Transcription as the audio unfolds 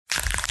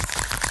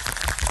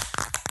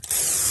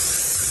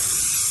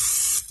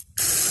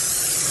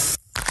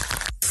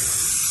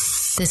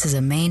This is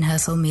a Main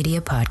Hustle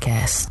Media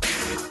podcast.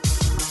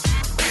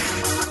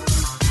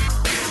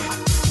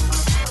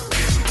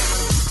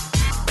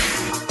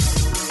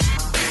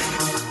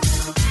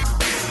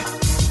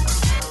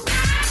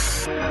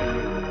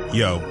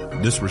 Yo,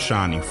 this is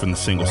Rashani from the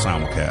Single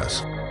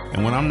Simulcast.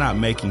 And when I'm not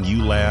making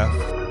you laugh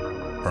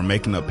or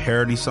making up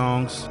parody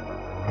songs,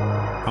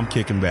 I'm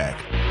kicking back,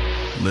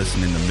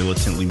 listening to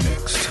Militantly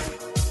Mixed.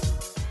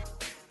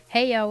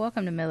 Hey y'all,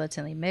 welcome to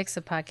Militantly Mixed,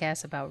 a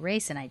podcast about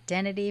race and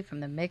identity from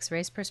the mixed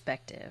race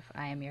perspective.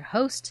 I am your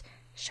host,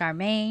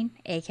 Charmaine,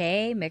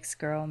 aka Mixed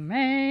Girl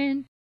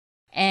Man,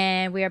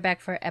 and we are back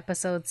for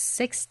episode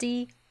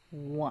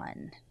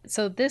 61.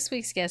 So this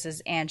week's guest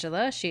is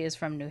Angela. She is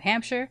from New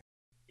Hampshire.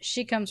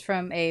 She comes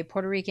from a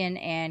Puerto Rican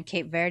and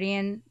Cape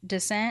Verdean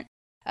descent.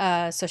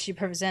 So she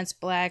presents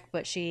Black,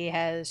 but she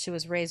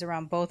was raised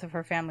around both of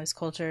her family's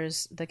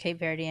cultures, the Cape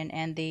Verdean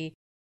and the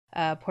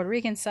Puerto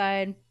Rican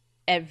side,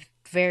 at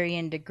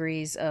varying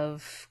degrees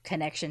of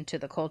connection to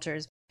the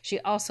cultures. She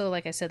also,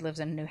 like I said, lives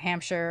in New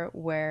Hampshire,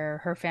 where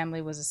her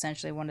family was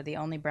essentially one of the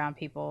only brown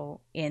people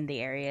in the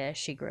area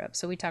she grew up.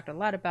 So we talked a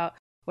lot about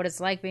what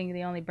it's like being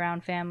the only brown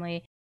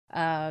family,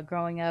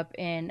 growing up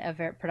in a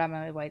very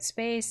predominantly white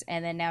space,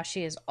 and then now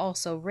she is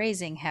also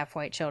raising half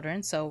white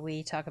children. So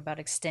we talk about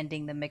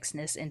extending the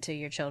mixedness into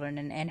your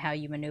children and how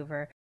you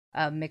maneuver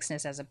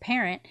mixedness as a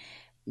parent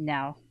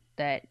now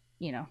that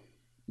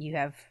you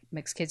have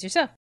mixed kids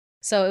yourself.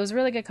 So it was a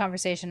really good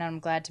conversation, and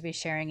I'm glad to be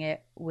sharing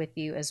it with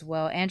you as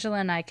well. Angela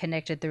and I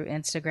connected through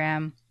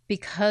Instagram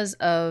because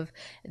of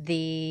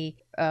the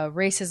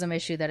racism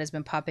issue that has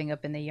been popping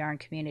up in the yarn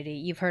community.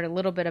 You've heard a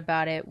little bit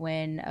about it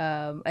when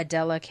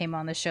Adela came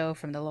on the show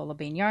from the Lola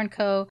Bean Yarn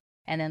Co.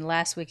 And then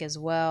last week as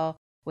well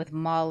with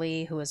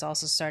Molly, who is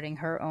also starting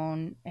her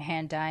own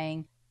hand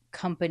dyeing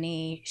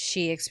company.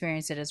 She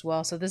experienced it as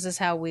well. So this is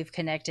how we've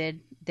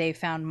connected. They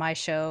found my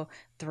show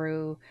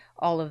through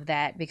all of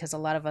that because a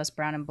lot of us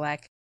brown and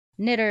Black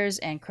knitters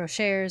and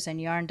crocheters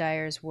and yarn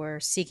dyers were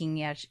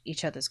seeking out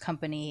each other's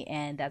company,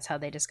 and that's how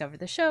they discovered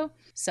the show.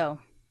 So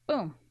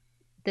boom,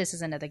 this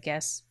is another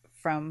guest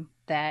from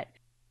that,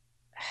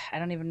 I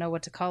don't even know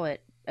what to call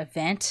it,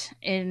 event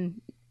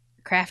in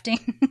crafting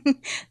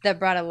that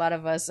brought a lot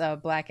of us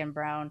Black and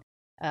brown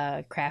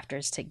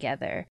crafters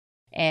together.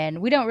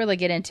 And we don't really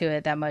get into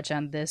it that much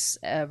on this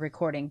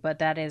recording, but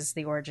that is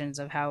the origins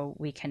of how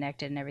we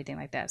connected and everything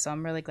like that. So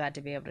I'm really glad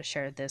to be able to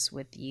share this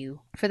with you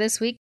for this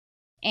week.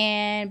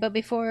 But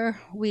before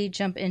we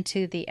jump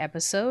into the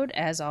episode,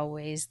 as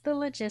always, the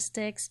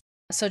logistics.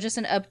 So just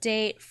an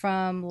update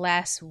from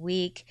last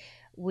week.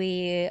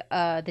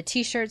 The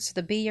t-shirts,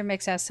 the Be Your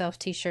Mix As Self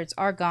t-shirts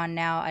are gone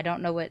now. I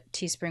don't know what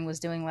Teespring was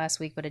doing last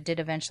week, but it did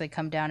eventually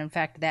come down. In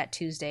fact, that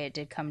Tuesday it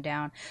did come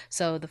down.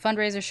 So the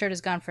fundraiser shirt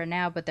is gone for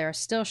now, but there are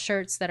still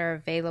shirts that are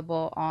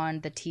available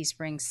on the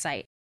Teespring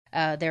site.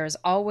 There is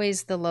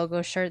always the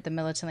logo shirt, the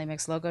Militantly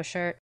Mixed logo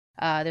shirt.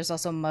 There's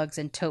also mugs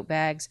and tote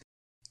bags.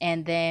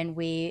 And then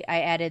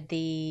I added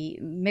the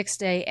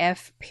Mixed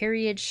AF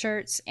period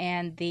shirts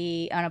and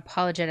the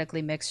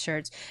Unapologetically Mixed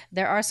shirts.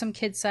 There are some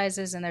kid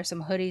sizes and there's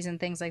some hoodies and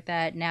things like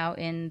that now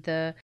in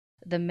the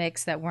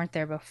mix that weren't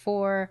there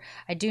before.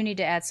 I do need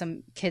to add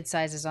some kid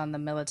sizes on the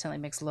Militantly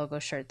Mixed logo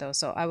shirt though,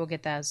 so I will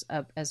get that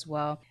up as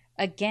well.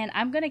 Again,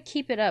 I'm going to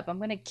keep it up. I'm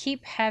going to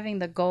keep having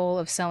the goal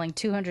of selling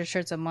 200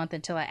 shirts a month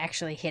until I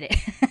actually hit it.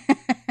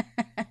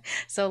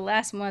 So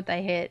last month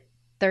I hit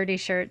 30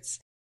 shirts.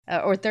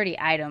 Or 30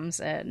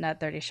 items, not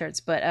 30 shirts.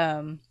 But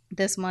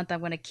this month I'm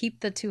going to keep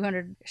the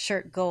 200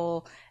 shirt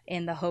goal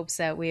in the hopes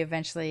that we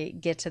eventually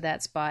get to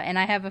that spot. And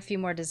I have a few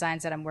more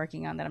designs that I'm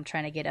working on that I'm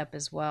trying to get up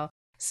as well.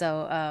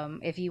 So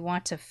if you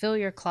want to fill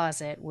your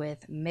closet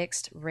with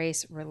mixed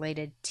race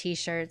related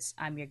t-shirts,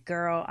 I'm your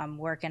girl. I'm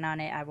working on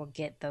it. I will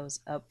get those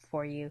up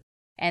for you.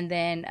 And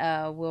then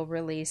we'll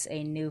release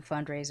a new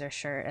fundraiser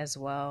shirt as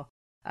well,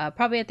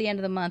 probably at the end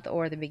of the month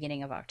or the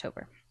beginning of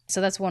October. So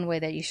that's one way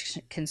that you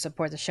can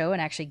support the show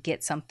and actually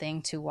get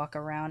something to walk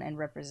around and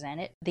represent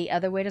it. The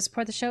other way to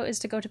support the show is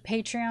to go to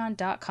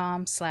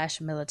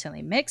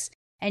patreon.com/militantlymix,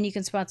 and you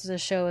can sponsor the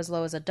show as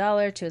low as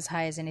 $1 to as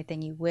high as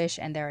anything you wish,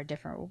 and there are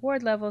different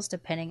reward levels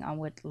depending on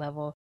what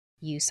level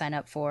you sign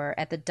up for.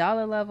 At the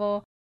 $1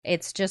 level,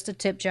 it's just a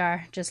tip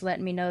jar, just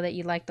letting me know that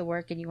you like the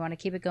work and you want to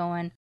keep it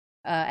going.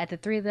 At the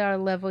 $3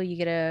 level, you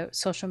get a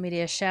social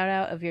media shout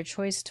out of your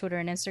choice, Twitter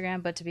and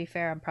Instagram, but to be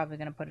fair, I'm probably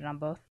going to put it on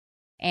both.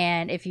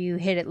 And if you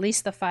hit at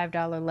least the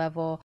 $5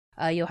 level,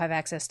 you'll have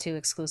access to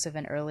exclusive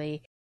and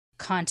early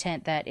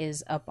content that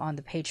is up on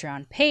the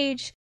Patreon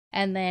page.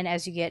 And then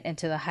as you get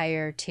into the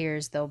higher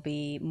tiers, there'll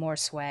be more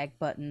swag,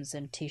 buttons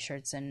and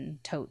t-shirts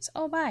and totes.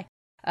 Oh, bye.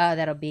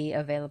 That'll be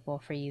available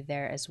for you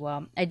there as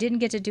well. I didn't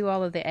get to do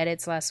all of the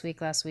edits last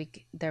week. Last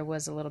week there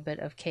was a little bit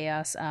of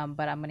chaos,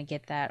 but I'm going to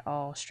get that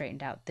all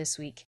straightened out this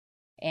week.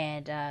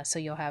 And so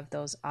you'll have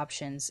those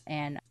options.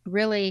 And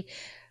really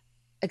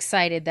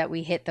excited that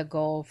we hit the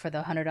goal for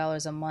the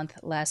 $100 a month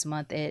last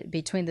month.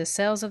 Between the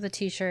sales of the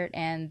t-shirt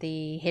and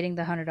the hitting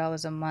the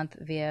 $100 a month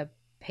via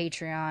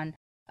Patreon,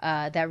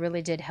 That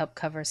really did help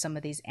cover some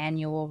of these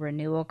annual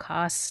renewal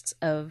costs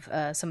of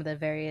some of the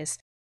various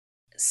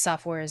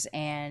softwares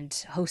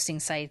and hosting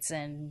sites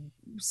and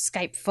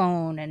Skype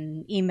phone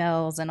and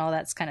emails and all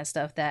that kind of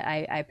stuff that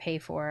I pay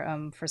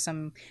for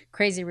some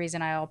crazy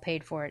reason. I all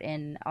paid for it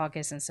in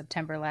August and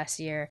September last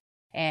year.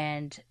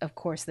 And of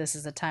course, this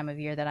is a time of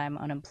year that I'm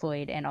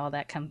unemployed and all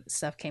that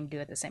stuff came due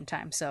at the same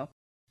time. So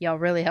y'all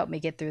really helped me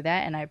get through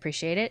that, and I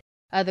appreciate it.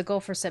 The goal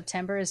for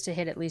September is to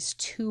hit at least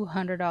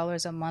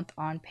 $200 a month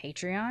on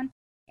Patreon.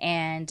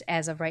 And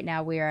as of right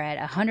now, we are at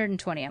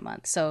 $120 a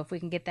month. So if we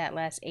can get that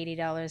last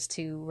 $80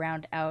 to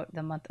round out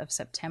the month of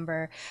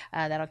September,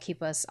 that'll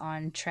keep us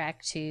on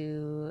track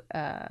to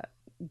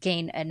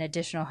gain an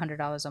additional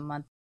 $100 a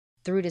month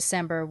through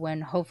December,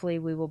 when hopefully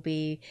we will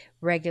be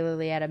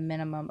regularly at a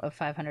minimum of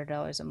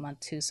 $500 a month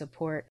to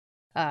support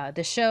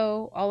the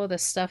show, all of the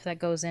stuff that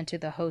goes into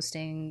the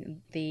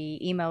hosting, the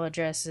email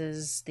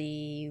addresses,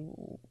 the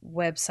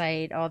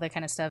website, all that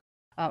kind of stuff.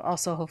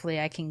 Also, hopefully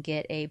I can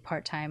get a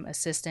part-time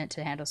assistant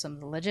to handle some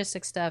of the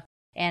logistics stuff.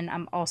 And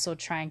I'm also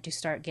trying to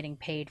start getting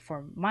paid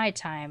for my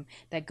time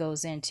that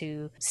goes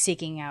into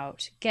seeking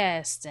out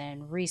guests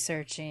and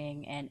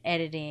researching and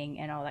editing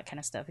and all that kind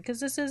of stuff, because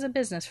this is a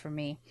business for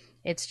me.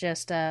 It's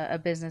just a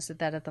business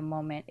that at the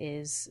moment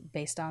is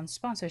based on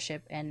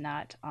sponsorship and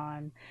not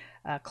on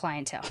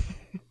clientele.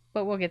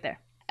 But we'll get there.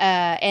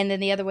 And then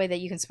the other way that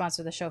you can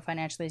sponsor the show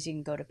financially is you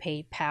can go to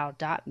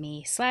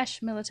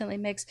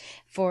paypal.me/militantlymix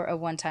for a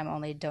one-time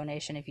only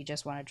donation if you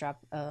just want to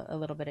drop a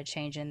little bit of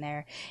change in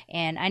there.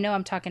 And I know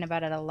I'm talking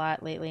about it a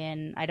lot lately,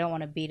 and I don't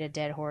want to beat a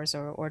dead horse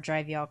or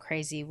drive y'all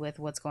crazy with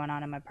what's going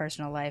on in my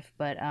personal life,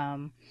 but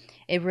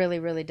it really,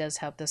 really does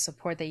help. The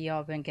support that y'all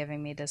have been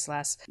giving me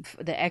the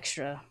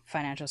extra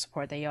financial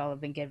support that y'all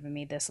have been giving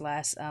me this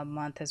last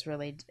month has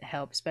really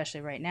helped,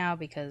 especially right now,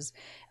 because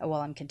while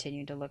I'm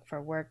continuing to look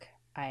for work,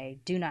 I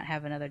do not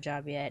have another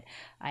job yet.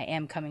 I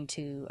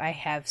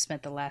have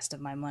spent the last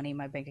of my money.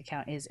 My bank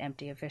account is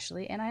empty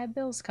officially, and I have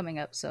bills coming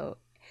up. So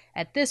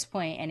at this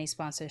point, any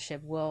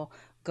sponsorship will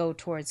go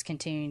towards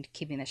continuing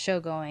keeping the show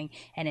going,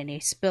 and any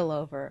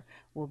spillover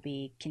will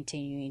be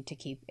continuing to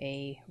keep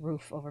a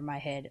roof over my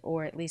head,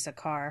 or at least a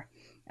car,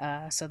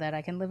 so that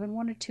I can live in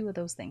one or two of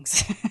those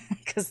things,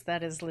 because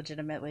that is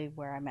legitimately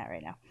where I'm at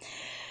right now.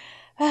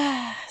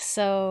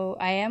 So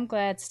I am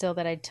glad still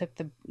that I took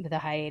the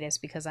hiatus,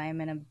 because I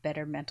am in a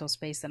better mental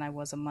space than I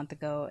was a month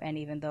ago. And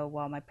even though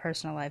while my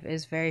personal life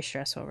is very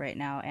stressful right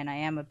now and I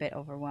am a bit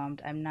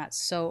overwhelmed, I'm not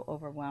so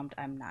overwhelmed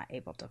I'm not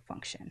able to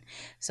function.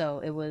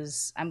 So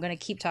I'm going to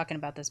keep talking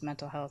about this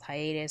mental health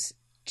hiatus,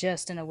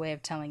 just in a way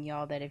of telling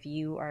y'all that if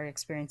you are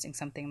experiencing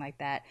something like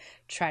that,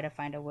 try to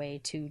find a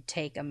way to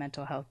take a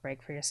mental health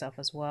break for yourself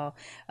as well.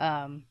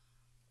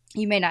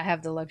 You may not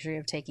have the luxury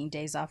of taking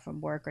days off from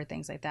work or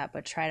things like that,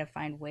 but try to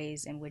find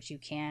ways in which you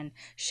can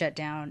shut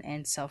down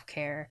and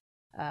self-care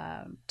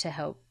to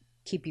help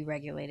keep you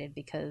regulated,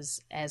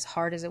 because as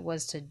hard as it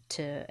was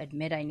to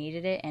admit I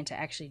needed it and to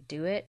actually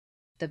do it,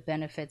 the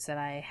benefits that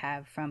I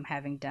have from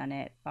having done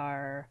it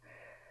are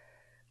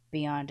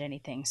beyond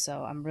anything.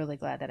 So I'm really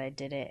glad that I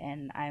did it,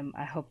 and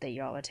I hope that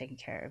y'all are taking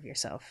care of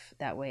yourself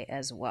that way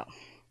as well.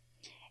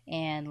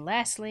 And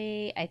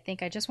lastly, I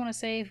think I just want to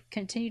say,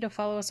 continue to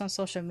follow us on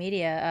social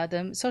media.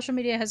 The social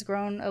media has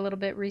grown a little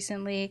bit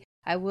recently.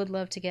 I would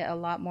love to get a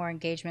lot more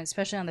engagement,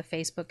 especially on the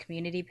Facebook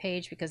community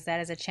page, because that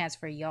is a chance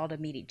for y'all to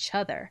meet each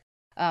other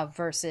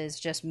versus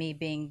just me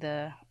being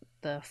the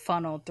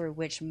funnel through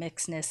which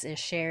mixedness is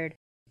shared.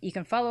 You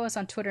can follow us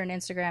on Twitter and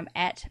Instagram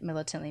at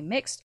Militantly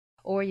Mixed,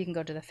 or you can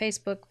go to the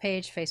Facebook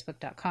page,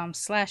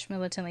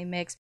 facebook.com/militantly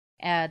mixed.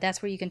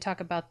 That's where you can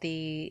talk about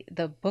the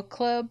book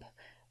club.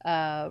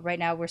 Right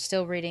now we're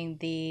still reading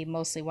the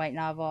Mostly White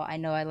novel. I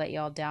know I let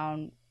y'all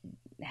down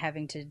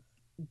having to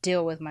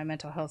deal with my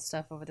mental health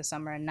stuff over the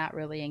summer and not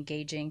really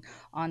engaging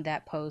on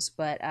that post,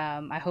 but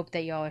I hope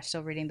that y'all are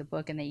still reading the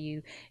book and that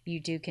you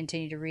do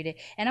continue to read it.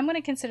 And I'm going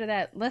to consider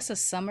that less a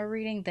summer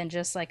reading than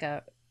just like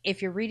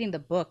if you're reading the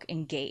book,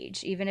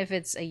 engage. Even if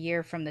it's a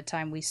year from the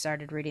time we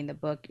started reading the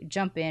book,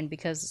 jump in,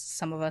 because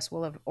some of us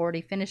will have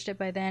already finished it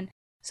by then.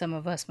 Some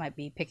of us might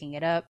be picking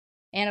it up.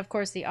 And of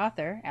course, the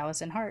author,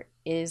 Allison Hart,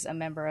 is a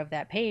member of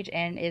that page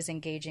and is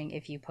engaging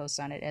if you post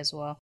on it as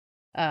well.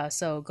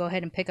 So go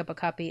ahead and pick up a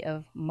copy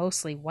of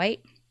Mostly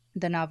White,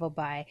 the novel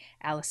by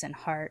Allison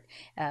Hart.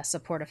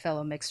 Support a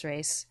fellow mixed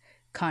race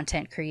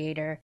content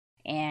creator,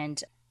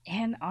 and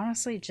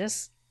honestly,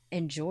 just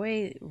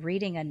enjoy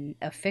reading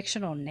a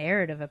fictional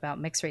narrative about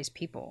mixed race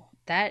people.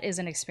 That is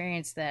an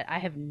experience that I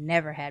have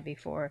never had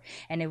before,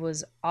 and it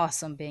was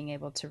awesome being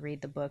able to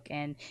read the book.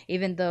 And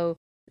even though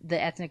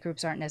the ethnic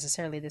groups aren't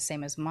necessarily the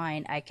same as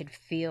mine, I could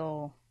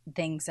feel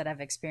things that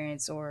I've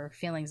experienced or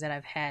feelings that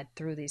I've had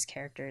through these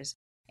characters.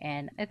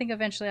 And I think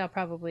eventually I'll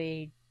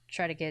probably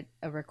try to get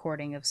a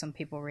recording of some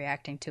people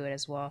reacting to it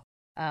as well.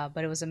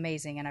 But it was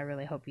amazing, and I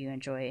really hope you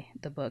enjoy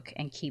the book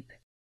and keep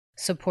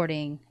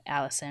supporting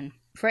Allison.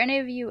 For any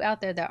of you out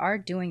there that are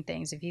doing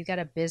things, if you've got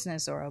a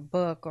business or a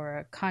book or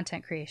a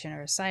content creation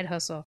or a side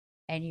hustle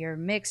and you're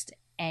mixed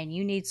and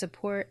you need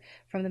support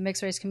from the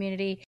mixed race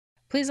community,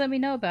 please let me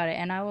know about it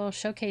and I will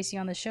showcase you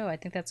on the show. I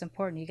think that's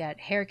important. You got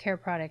hair care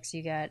products,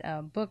 you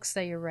got books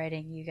that you're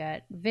writing, you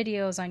got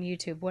videos on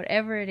YouTube,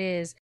 whatever it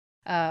is.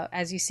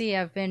 As you see,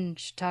 I've been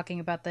talking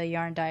about the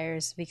yarn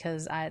dyers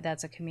because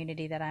that's a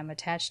community that I'm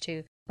attached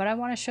to. But I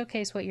want to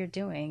showcase what you're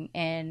doing,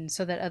 and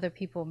so that other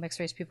people, mixed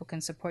race people,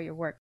 can support your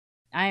work.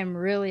 I am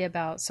really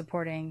about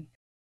supporting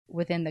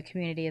within the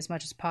community as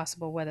much as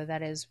possible, whether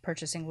that is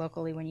purchasing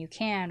locally when you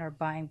can, or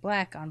buying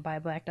black on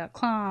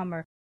buyblack.com,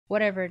 or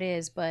whatever it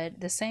is.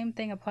 But the same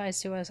thing applies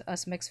to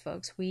us mixed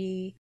folks.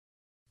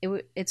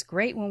 It's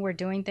great when we're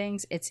doing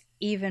things. It's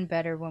even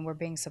better when we're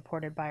being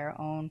supported by our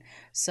own.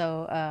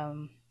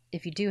 So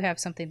if you do have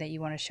something that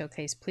you want to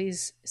showcase,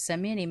 please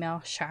send me an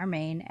email,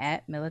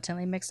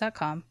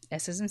 charmaine@militantlymixed.com,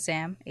 S as in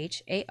Sam,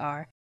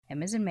 HAR,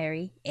 M as in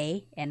Mary,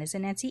 A, N as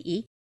in Nancy,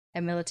 E,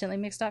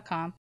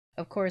 @militantlymixed.com.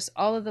 Of course,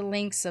 all of the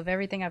links of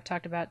everything I've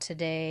talked about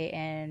today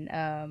and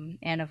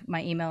of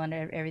my email and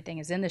everything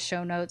is in the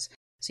show notes.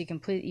 So you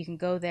can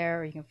go there,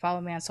 or you can follow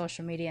me on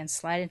social media and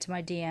slide into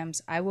my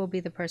DMs. I will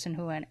be the person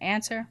who will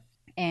answer,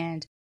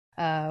 and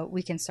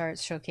we can start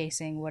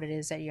showcasing what it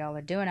is that y'all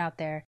are doing out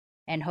there,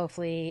 and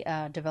hopefully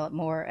develop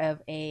more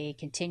of a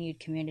continued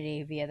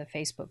community via the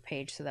Facebook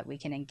page so that we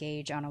can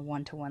engage on a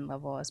one-to-one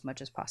level as much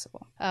as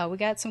possible. We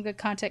got some good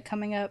content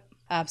coming up.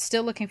 I'm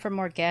still looking for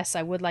more guests.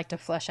 I would like to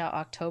flush out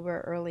October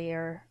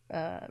earlier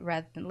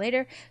rather than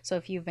later. So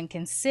if you've been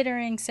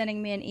considering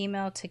sending me an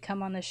email to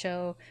come on the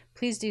show,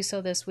 please do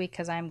so this week,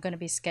 because I'm going to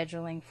be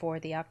scheduling for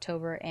the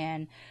October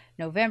and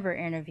November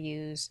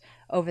interviews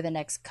over the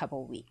next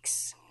couple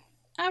weeks.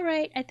 All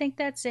right, I think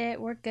that's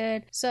it. We're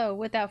good. So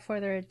without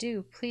further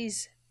ado,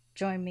 please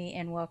join me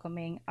in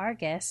welcoming our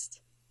guest,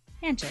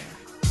 Angela.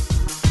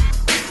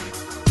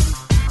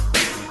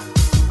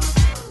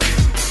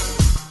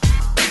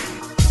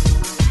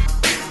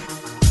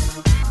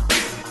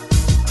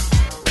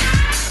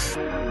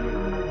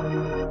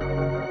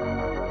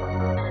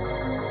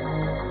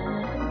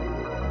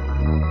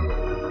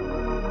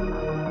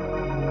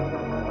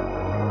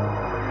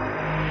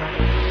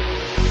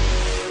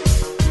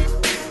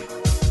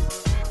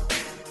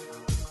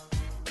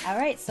 All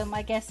right, so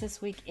my guest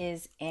this week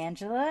is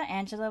Angela.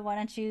 Angela, why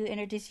don't you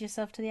introduce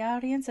yourself to the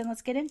audience and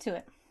let's get into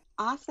it.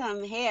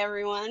 Awesome. Hey,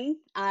 everyone.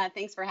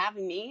 Thanks for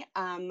having me.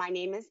 My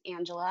name is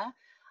Angela.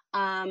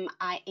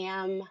 I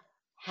am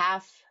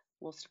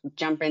we'll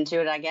jump into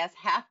it, I guess,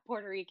 half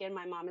Puerto Rican.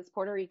 My mom is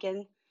Puerto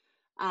Rican,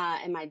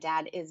 and my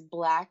dad is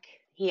Black.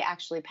 He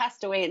actually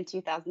passed away in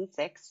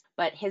 2006,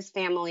 but his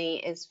family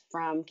is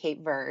from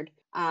Cape Verde.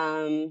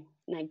 And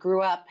I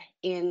grew up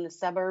in the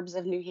suburbs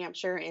of New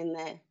Hampshire in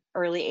the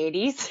early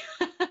 80s.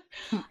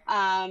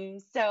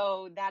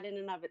 So that in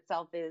and of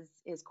itself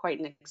is quite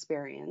an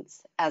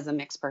experience as a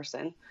mixed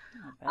person.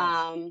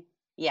 Yeah.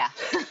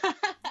 As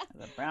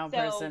a brown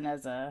person,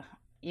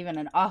 even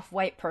an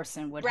off-white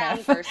person would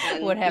have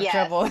yes.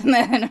 trouble in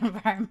that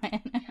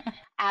environment.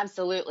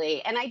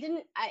 Absolutely. And I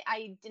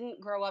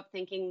didn't grow up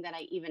thinking that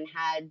I even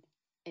had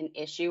an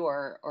issue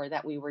or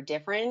that we were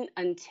different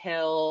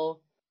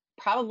until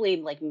probably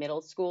like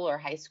middle school or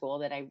high school,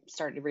 that I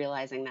started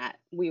realizing that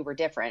we were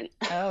different.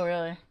 Oh,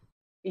 really?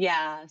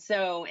 Yeah.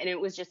 So, and it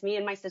was just me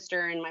and my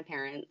sister and my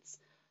parents.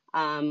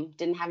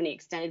 Didn't have any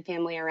extended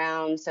family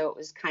around. So it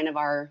was kind of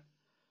our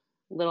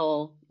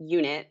little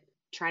unit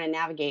trying to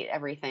navigate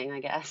everything, I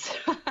guess.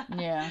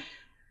 Yeah.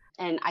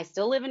 And I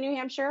still live in New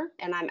Hampshire,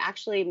 and I'm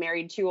actually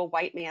married to a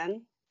white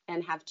man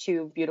and have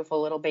two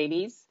beautiful little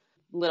babies.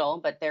 Little,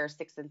 but they're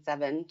 6 and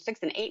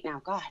 8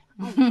 now. God.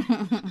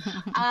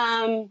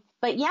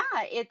 But yeah,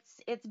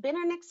 it's been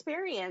an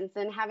experience,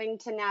 and having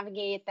to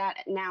navigate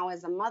that now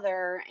as a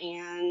mother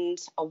and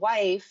a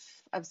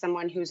wife of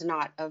someone who's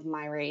not of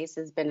my race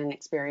has been an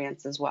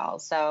experience as well.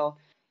 So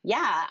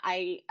yeah,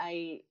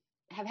 I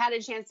have had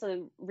a chance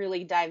to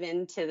really dive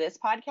into this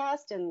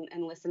podcast and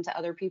listen to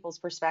other people's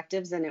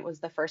perspectives. And it was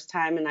the first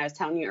time, and I was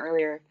telling you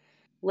earlier,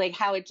 like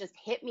how it just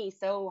hit me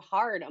so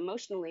hard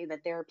emotionally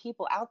that there are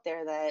people out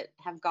there that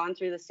have gone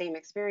through the same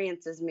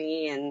experience as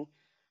me and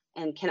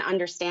can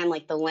understand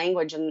like the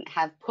language and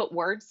have put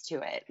words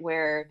to it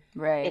where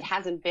it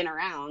hasn't been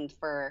around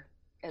for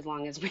as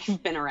long as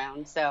we've been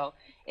around. So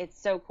it's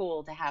so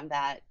cool to have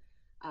that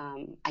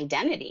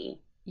identity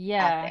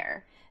out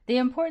there. The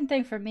important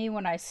thing for me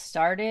when I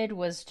started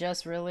was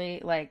just really,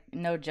 like,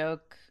 no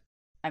joke.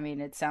 I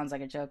mean, it sounds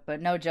like a joke,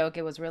 but no joke.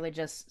 It was really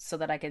just so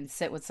that I can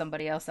sit with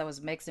somebody else that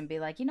was mixed and be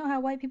like, you know how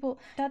white people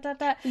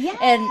Yes!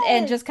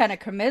 and just kind of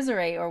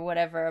commiserate or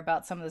whatever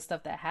about some of the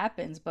stuff that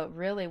happens. But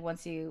really,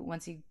 once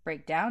you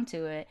break down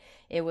to it,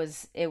 it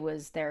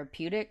was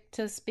therapeutic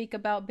to speak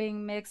about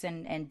being mixed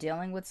and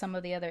dealing with some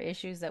of the other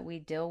issues that we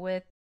deal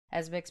with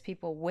as mixed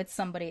people with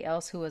somebody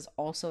else who is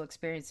also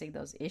experiencing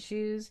those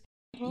issues.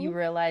 You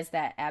realize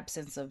that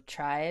absence of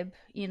tribe,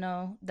 you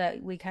know,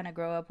 that we kind of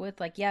grow up with.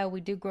 Like, yeah, we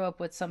do grow up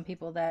with some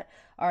people that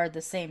are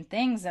the same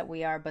things that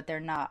we are, but they're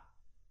not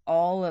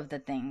all of the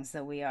things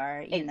that we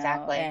are, you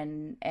exactly.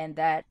 know, and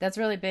that's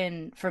really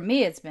been, for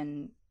me, it's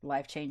been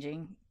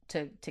life-changing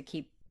to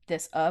keep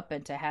this up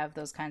and to have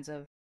those kinds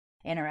of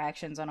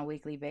interactions on a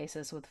weekly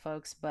basis with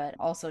folks, but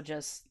also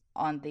just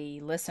on the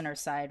listener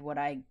side,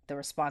 the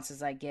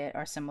responses I get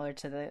are similar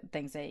to the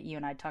things that you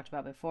and I talked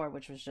about before,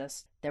 which was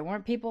just there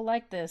weren't people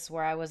like this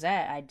where I was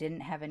at. I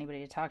didn't have anybody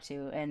to talk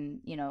to. And,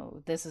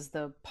 this is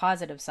the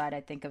positive side,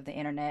 I think, of the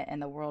internet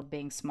and the world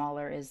being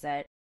smaller, is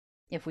that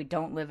if we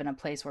don't live in a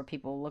place where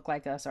people look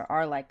like us or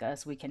are like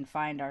us, we can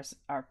find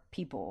our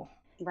people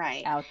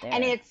right out there.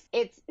 And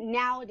it's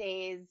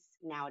nowadays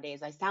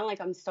I sound like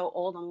I'm so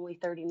old. I'm only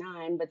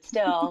 39, but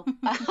still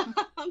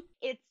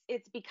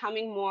it's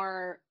becoming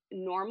more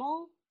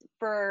normal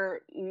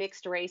for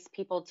mixed race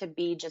people to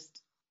be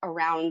just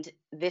around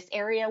this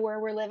area where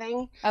we're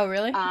living. Oh,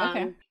 really?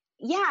 Okay.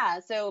 Yeah.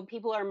 So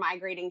people are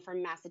migrating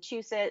from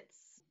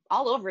Massachusetts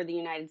all over the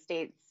United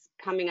States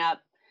coming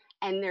up.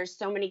 And there's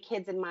so many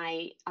kids in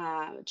my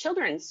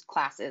children's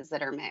classes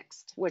that are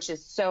mixed, which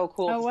is so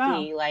cool to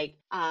see. Like,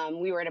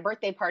 we were at a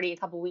birthday party a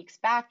couple weeks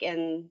back,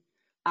 and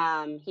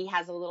he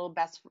has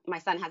my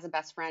son has a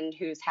best friend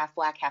who's half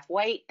black, half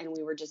white. And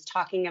we were just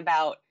talking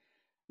about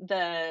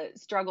the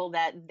struggle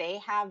that they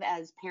have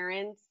as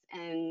parents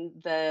and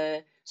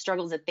the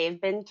struggles that they've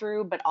been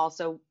through, but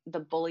also the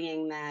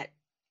bullying that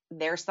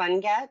their son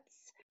gets.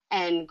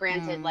 And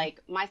granted,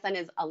 like, my son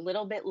is a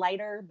little bit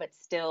lighter, but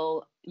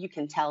still you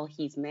can tell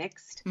he's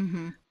mixed.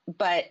 Mm-hmm.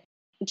 But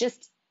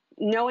just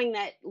knowing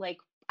that, like,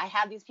 I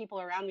have these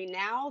people around me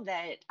now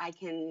that I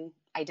can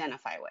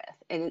identify with.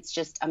 And it's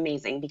just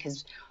amazing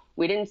because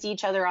we didn't see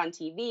each other on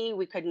TV.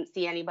 We couldn't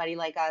see anybody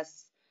like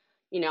us,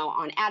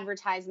 on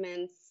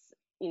advertisements,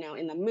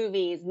 in the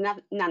movies,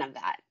 none of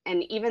that.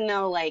 And even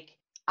though, like,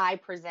 I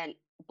present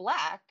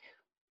Black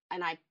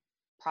and I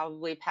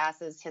probably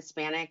pass as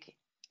Hispanic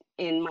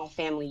in my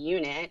family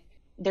unit,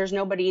 there's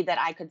nobody that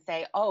I could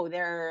say, oh,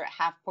 they're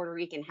half Puerto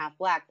Rican, half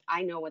Black.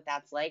 I know what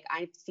that's like.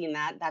 I've seen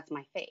that. That's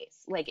my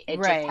face. Like, it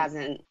just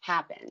hasn't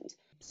happened.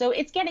 So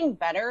it's getting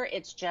better.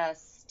 It's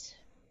just,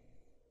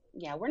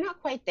 we're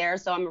not quite there.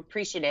 So I'm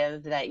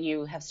appreciative that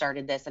you have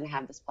started this and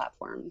have this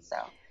platform. So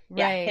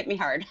hit me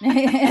hard. No,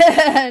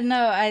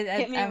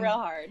 hit me real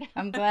hard.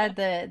 I'm glad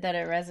that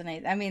it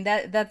resonates. I mean,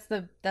 that's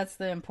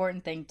the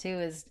important thing too,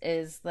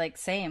 is like,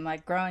 same,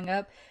 like, growing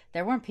up,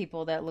 there weren't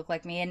people that looked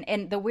like me.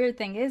 And the weird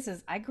thing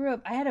is I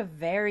had a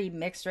very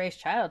mixed race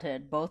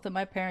childhood. Both of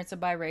my parents are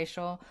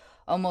biracial.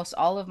 Almost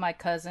all of my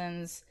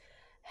cousins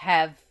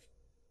have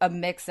a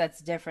mix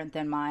that's different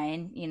than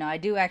mine. I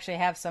do actually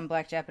have some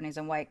Black, Japanese,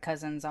 and white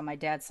cousins on my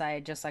dad's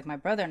side, just like my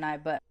brother and I,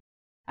 but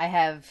I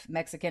have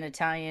Mexican,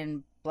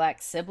 Italian,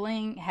 Black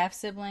half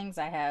siblings.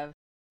 I have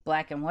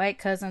Black and white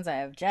cousins. I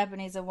have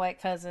Japanese and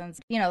white cousins.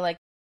 Like,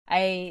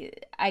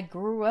 I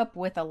grew up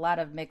with a lot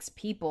of mixed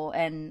people,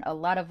 and a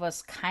lot of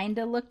us kind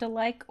of looked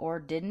alike or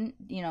didn't,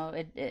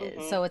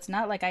 so it's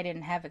not like I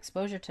didn't have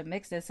exposure to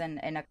mixedness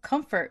and a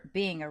comfort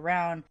being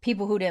around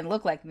people who didn't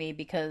look like me,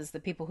 because the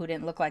people who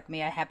didn't look like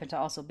me, I happen to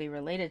also be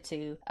related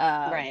to.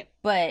 Right.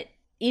 But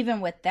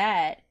even with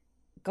that,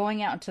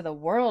 going out into the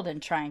world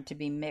and trying to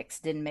be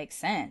mixed didn't make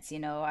sense.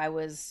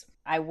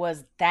 I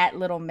was that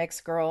little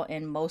mixed girl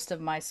in most of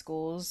my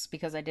schools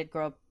because I did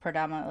grow up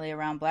predominantly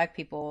around Black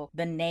people.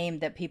 The name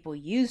that people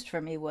used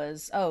for me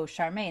was, oh,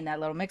 Charmaine, that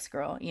little mixed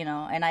girl,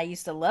 and I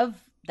used to love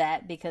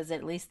that because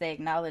at least they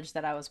acknowledged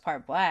that I was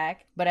part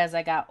Black. But as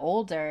I got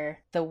older,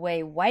 the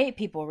way white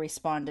people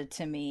responded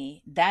to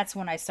me, that's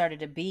when I started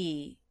to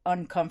be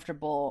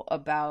uncomfortable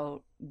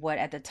about what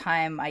at the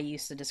time I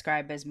used to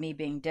describe as me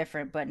being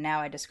different, but now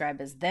I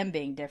describe as them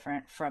being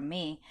different from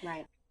me.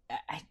 Right.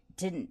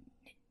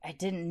 I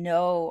didn't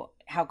know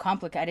how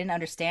complicated, I didn't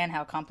understand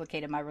how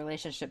complicated my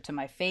relationship to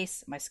my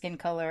face, my skin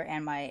color,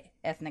 and my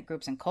ethnic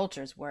groups and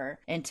cultures were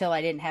until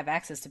I didn't have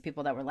access to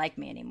people that were like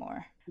me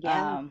anymore.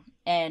 Yeah.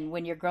 And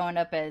when you're growing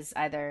up as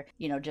either,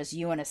 just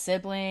you and a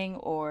sibling,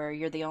 or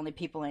you're the only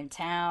people in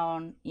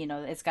town,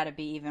 it's got to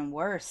be even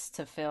worse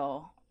to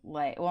feel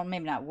like, well,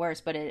 maybe not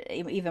worse, but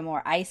even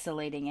more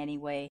isolating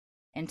anyway,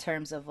 in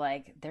terms of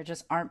like, there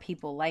just aren't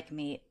people like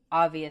me.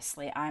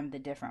 Obviously, I'm the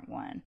different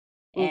one.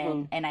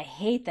 And I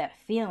hate that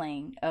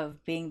feeling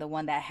of being the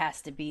one that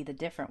has to be the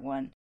different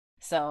one.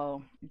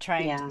 So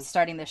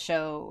starting the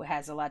show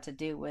has a lot to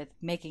do with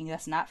making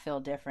us not feel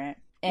different,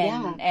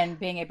 and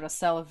being able to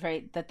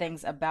celebrate the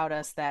things about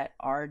us that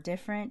are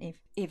different,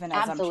 even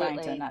as Absolutely. I'm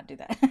trying to not do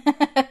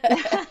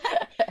that.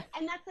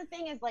 And that's the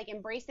thing, is like,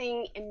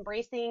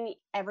 embracing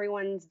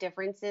everyone's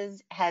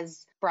differences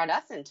has brought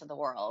us into the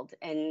world.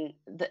 And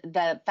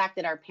the fact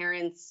that our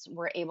parents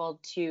were able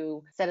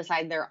to set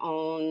aside their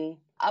own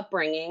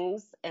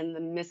upbringings and the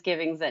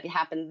misgivings that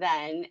happened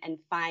then and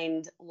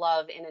find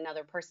love in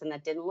another person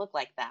that didn't look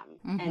like them.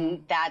 Mm-hmm.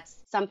 And that's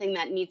something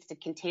that needs to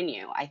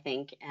continue, I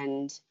think.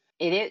 And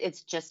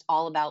it's just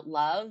all about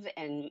love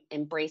and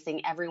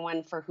embracing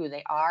everyone for who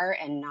they are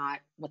and not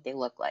what they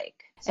look like.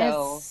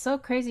 So it's so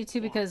crazy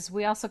too, because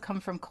we also come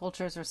from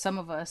cultures, or some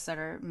of us that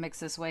are mixed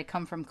this way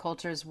come from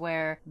cultures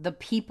where the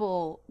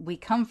people we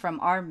come from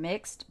are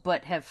mixed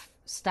but have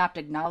stopped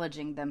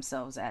acknowledging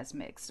themselves as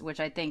mixed, which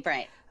I think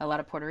a lot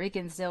of Puerto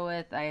Ricans deal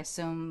with. I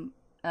assume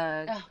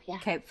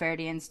Cape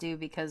Verdeans do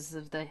because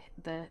of the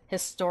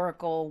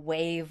historical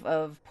wave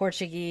of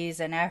Portuguese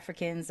and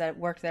Africans that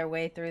worked their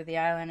way through the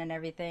island and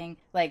everything.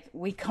 Like,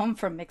 we come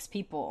from mixed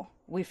people.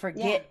 We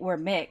forget we're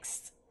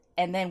mixed,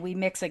 and then we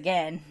mix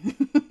again.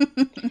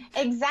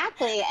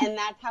 Exactly. And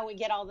that's how we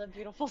get all the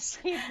beautiful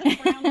shades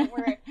of brown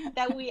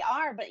that we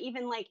are. But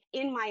even like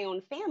in my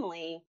own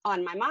family,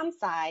 on my mom's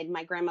side,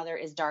 my grandmother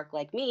is dark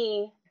like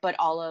me, but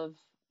all of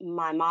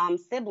my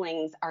mom's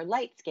siblings are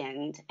light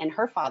skinned and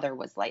her father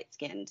was light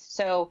skinned.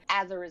 So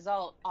as a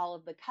result, all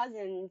of the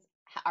cousins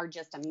are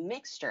just a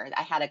mixture.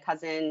 I had a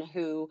cousin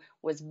who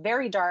was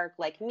very dark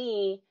like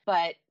me,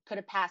 but could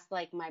have passed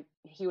like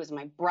he was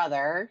my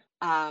brother.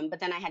 But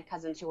then I had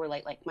cousins who were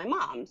like my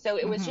mom. So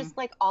it was just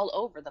like all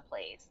over the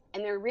place.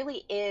 And there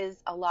really is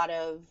a lot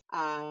of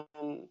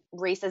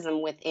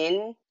racism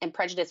within and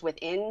prejudice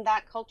within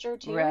that culture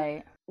too.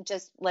 Right.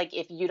 Just like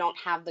if you don't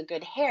have the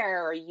good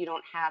hair or you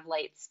don't have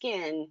light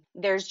skin,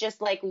 there's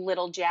just like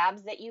little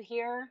jabs that you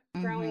hear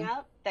growing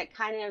up that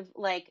kind of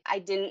like, I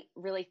didn't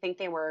really think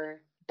they were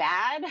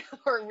bad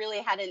or really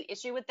had an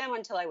issue with them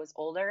until I was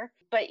older.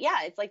 But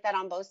yeah, it's like that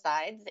on both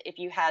sides. If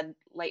you had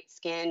light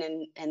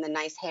skin and the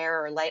nice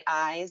hair or light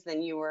eyes,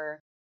 then you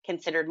were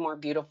considered more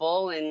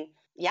beautiful. And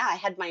yeah, I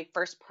had my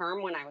first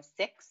perm when I was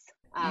 6.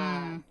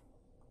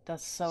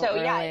 That's so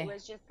early. Yeah, it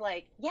was just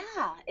like,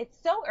 yeah, it's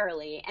so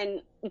early.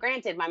 And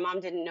granted, my mom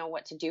didn't know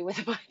what to do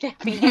with my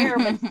nappy hair,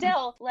 but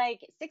still,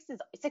 like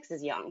 6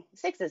 is young.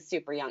 6 is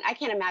super young. I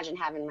can't imagine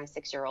having my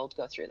 6-year-old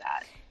go through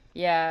that.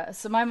 Yeah,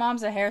 so my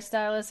mom's a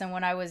hairstylist, and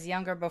when I was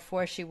younger,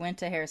 before she went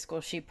to hair school,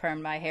 she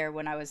permed my hair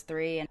when I was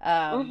 3,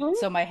 and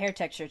so my hair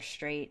texture is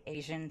straight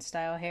Asian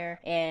style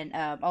hair, and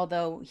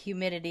although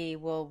humidity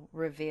will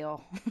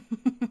reveal,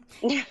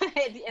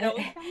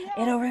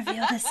 it'll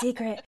reveal the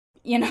secret,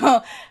 you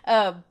know,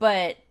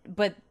 but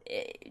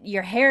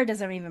your hair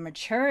doesn't even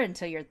mature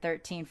until you're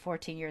 13,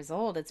 14 years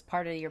old. It's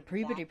part of your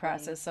puberty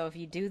process. So if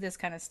you do this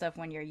kind of stuff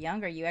when you're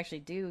younger, you actually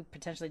do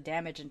potentially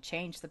damage and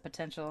change the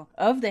potential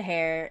of the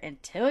hair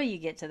until you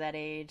get to that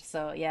age.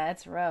 So yeah,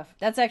 it's rough.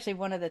 That's actually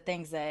one of the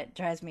things that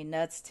drives me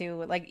nuts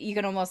too. Like, you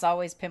can almost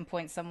always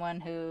pinpoint someone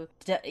who,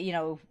 you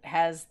know,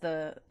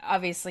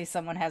 obviously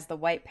someone has the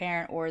white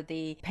parent or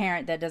the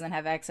parent that doesn't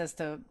have access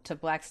to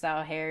black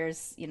style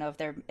hairs. You know,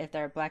 if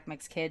they're a black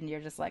mixed kid, and you're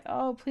just like,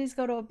 oh, please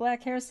go to a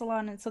black hair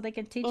salon, and so they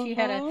can teach you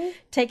how to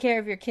take care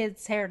of your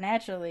kid's hair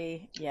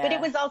naturally. Yeah. But it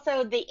was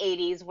also the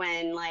 80s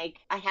when, like,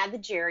 I had the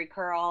Jerry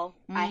curl.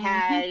 I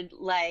had,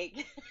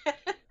 like, I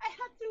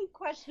had some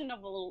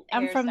questionable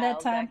I'm from that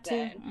hairstyles time back too.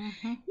 then.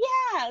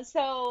 Yeah,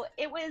 so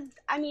it was,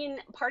 I mean,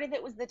 part of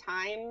it was the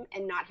time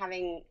and not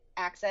having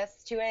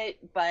access to it,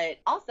 but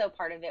also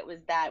part of it was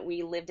that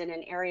we lived in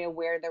an area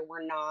where there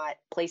were not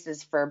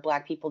places for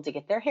black people to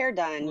get their hair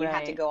done. You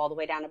had to go all the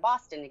way down to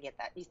Boston to get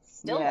that. It's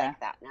still like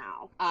that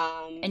now.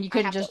 And you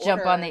couldn't just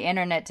jump on the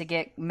internet to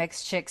get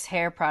mixed chicks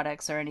hair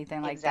products or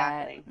anything like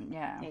that.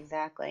 Yeah,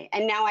 exactly.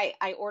 And now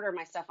I order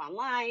my stuff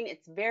online.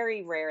 It's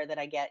very rare that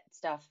I get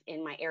stuff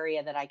in my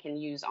area that I can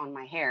use on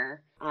my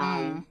hair,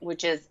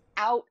 which is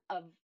out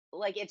of,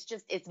 like,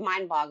 it's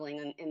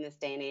mind-boggling in this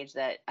day and age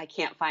that I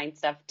can't find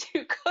stuff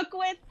to cook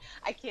with.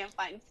 I can't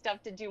find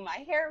stuff to do my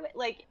hair with.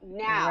 Like,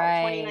 now,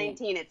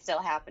 2019, it's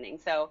still happening.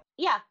 So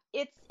yeah,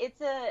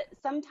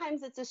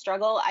 sometimes it's a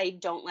struggle. I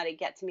don't let it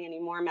get to me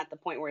anymore. I'm at the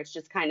point where it's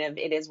just kind of,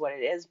 it is what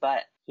it is.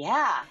 But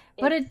yeah.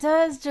 But it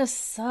does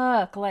just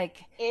suck.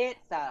 Like, it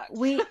sucks.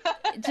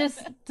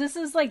 This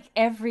is like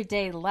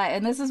everyday life.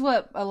 And this is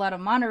what a lot of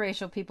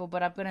monoracial people,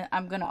 but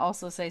I'm gonna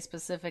also say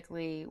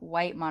specifically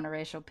white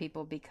monoracial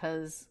people,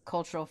 because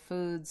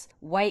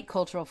white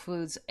cultural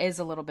foods is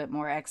a little bit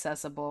more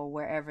accessible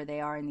wherever they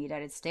are in the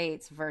United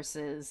States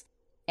versus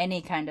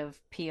any kind of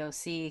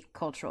POC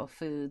cultural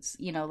foods.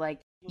 You know, like,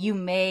 you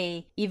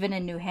may, even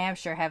in New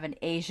Hampshire, have an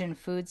Asian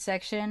food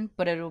section,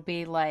 but it'll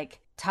be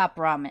like top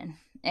ramen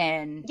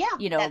and,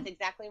 you know, that's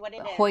exactly what it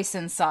is.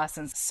 Hoisin sauce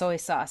and soy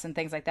sauce and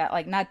things like that.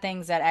 Like, not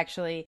things that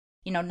actually,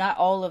 you know, not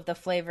all of the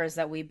flavors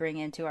that we bring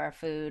into our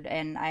food.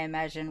 And I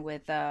imagine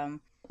with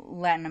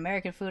Latin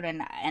American food,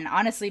 and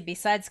honestly,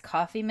 besides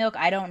coffee milk,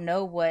 I don't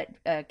know what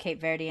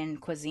Cape Verdean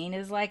cuisine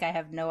is like. I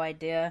have no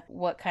idea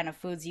what kind of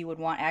foods you would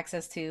want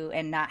access to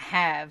and not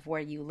have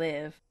where you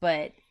live.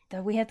 But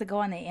that we have to go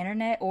on the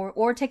internet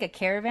or take a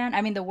caravan.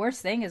 I mean, the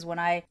worst thing is when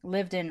I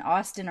lived in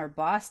Austin or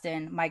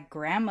Boston, my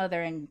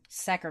grandmother in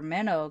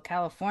Sacramento,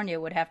 California,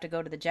 would have to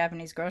go to the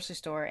Japanese grocery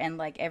store and,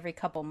 like, every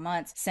couple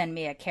months send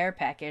me a care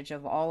package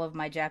of all of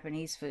my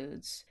Japanese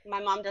foods.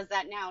 My mom does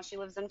that now. She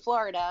lives in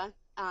Florida.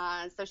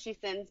 So she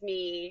sends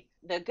me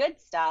the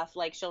good stuff.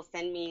 Like, she'll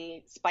send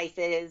me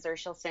spices, or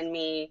she'll send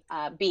me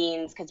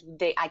beans, because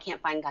I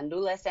can't find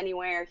gandules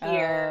anywhere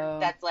here.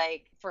 That's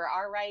like for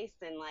our rice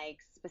and like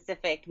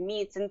specific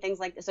meats and things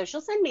like that. So she'll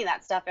send me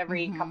that stuff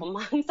every couple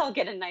months. I'll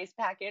get a nice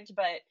package.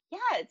 But yeah,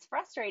 it's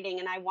frustrating,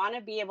 and I want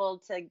to be able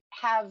to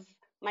have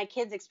my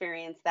kids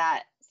experience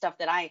that stuff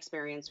that I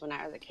experienced when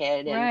I was a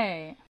kid.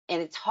 And,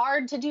 and it's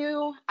hard to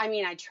do. I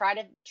mean, I try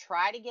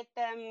to get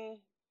them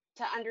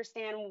to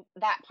understand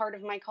that part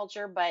of my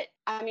culture, but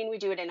I mean, we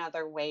do it in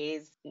other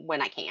ways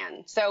when I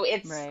can. So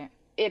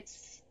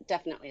it's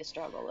definitely a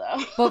struggle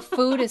though. But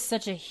food is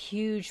such a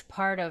huge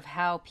part of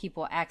how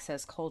people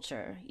access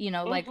culture. You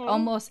know, like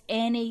almost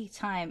any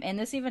time, and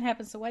this even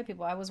happens to white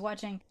people. I was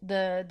watching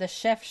the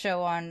chef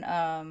show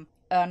on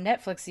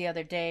Netflix the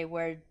other day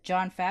where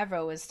Jon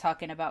Favreau was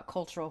talking about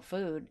cultural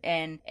food,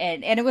 and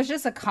it was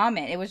just a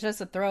comment. It was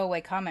just a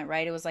throwaway comment,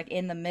 right? It was like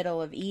in the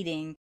middle of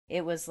eating.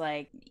 It was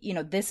like, you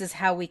know, this is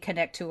how we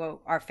connect to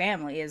our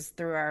family, is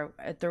through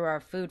our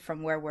food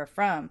from where we're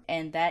from.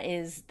 And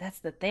that's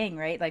the thing,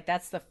 right? Like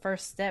that's the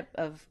first step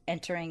of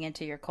entering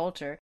into your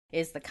culture,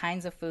 is the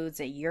kinds of foods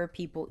that your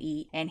people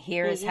eat, and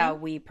here's how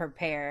we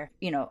prepare,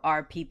 you know,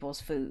 our people's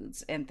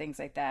foods and things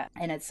like that.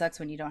 And it sucks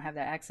when you don't have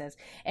that access.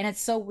 And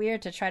it's so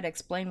weird to try to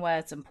explain why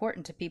it's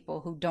important to people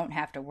who don't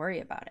have to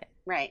worry about it.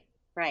 Right.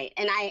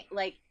 And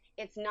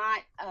it's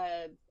not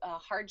a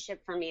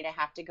hardship for me to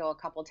have to go a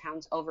couple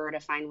towns over to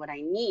find what I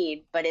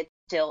need, but it's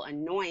still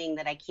annoying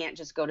that I can't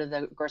just go to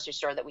the grocery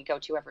store that we go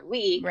to every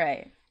week,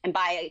 right, and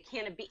buy a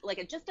can of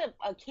just a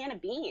can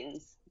of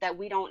beans that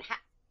we don't have.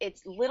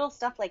 It's little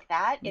stuff like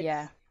that.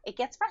 It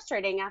gets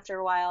frustrating after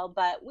a while,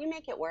 but we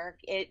make it work.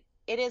 It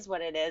is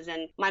what it is,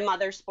 and my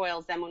mother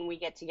spoils them when we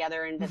get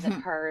together and visit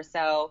her.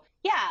 So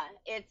yeah,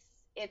 it's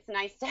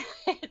nice to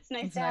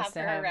have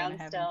her around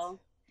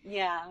still.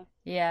 Yeah.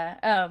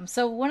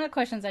 So one of the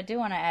questions I do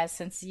want to ask,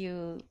 since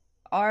you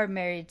are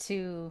married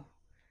to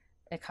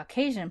a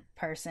Caucasian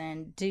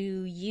person,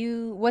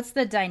 what's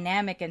the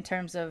dynamic in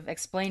terms of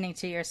explaining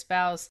to your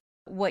spouse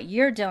what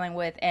you're dealing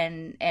with,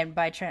 and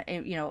by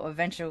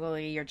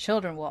eventually your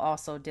children will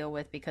also deal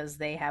with, because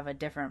they have a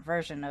different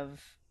version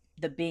of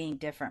the being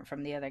different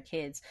from the other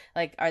kids?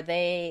 Like,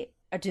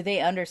 do they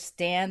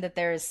understand that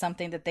there is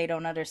something that they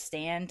don't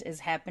understand is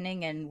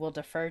happening, and will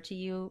defer to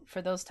you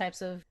for those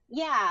types of?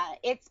 Yeah,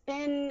 it's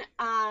been,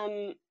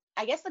 I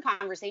guess the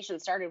conversation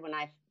started when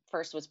I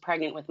first was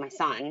pregnant with my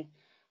son.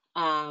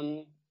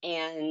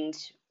 And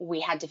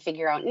we had to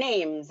figure out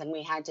names, and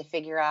we had to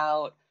figure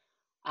out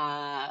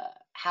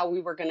how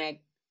we were going to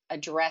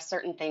address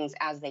certain things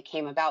as they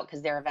came about,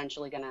 because they're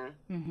eventually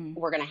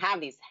we're going to have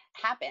these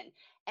happen.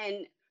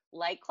 And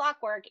like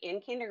clockwork,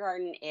 in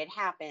kindergarten, it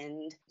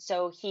happened.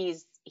 So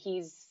he's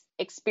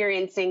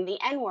experiencing the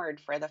N-word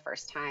for the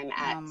first time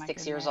at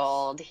 6 years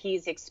old.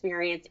 He's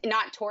experienced,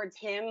 not towards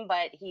him,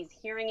 but he's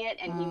hearing it,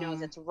 and he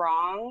knows it's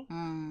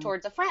wrong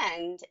towards a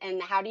friend.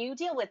 And how do you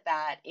deal with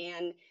that?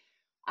 And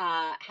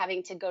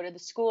having to go to the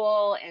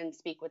school and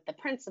speak with the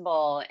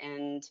principal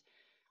and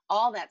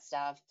all that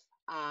stuff.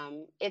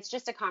 It's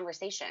just a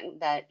conversation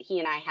that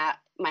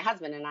my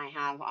husband and I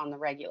have on the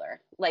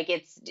regular. Like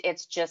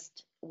it's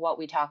just what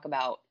we talk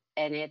about,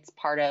 and it's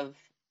part of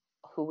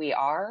who we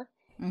are.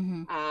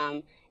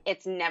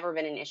 It's never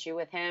been an issue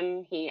with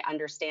him. He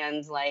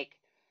understands, like,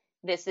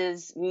 this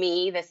is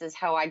me. This is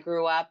how I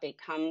grew up. It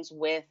comes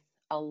with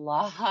a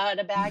lot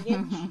of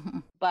baggage,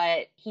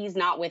 but he's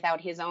not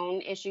without his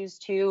own issues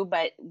too.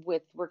 But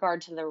with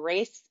regard to the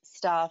race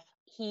stuff,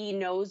 he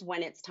knows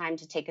when it's time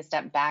to take a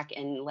step back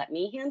and let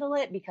me handle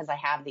it, because I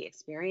have the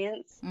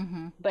experience,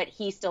 but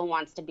he still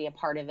wants to be a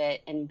part of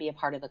it and be a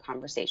part of the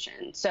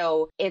conversation.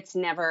 So it's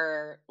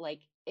never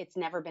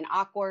been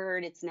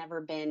awkward. It's never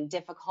been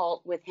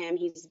difficult with him.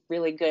 He's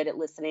really good at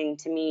listening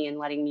to me and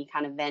letting me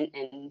kind of vent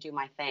and do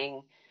my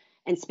thing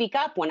and speak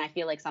up when I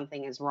feel like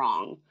something is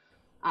wrong,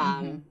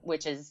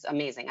 which is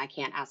amazing. I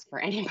can't ask for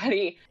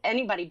anybody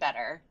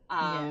better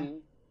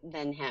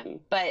than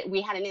him. But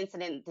we had an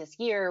incident this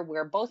year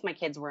where both my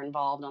kids were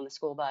involved on the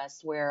school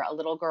bus, where a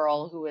little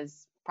girl who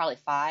was probably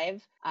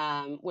 5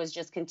 was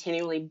just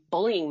continually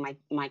bullying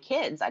my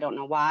kids. I don't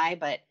know why,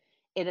 but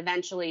it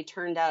eventually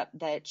turned up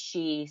that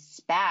she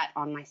spat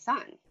on my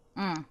son.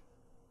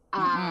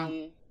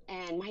 And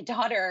my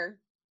daughter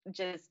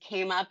just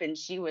came up, and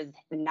she was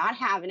not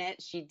having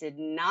it. She did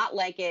not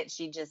like it.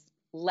 She just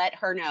let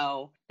her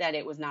know that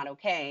it was not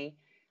okay.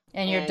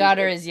 And your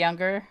daughter is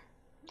younger?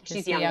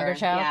 She's younger. Younger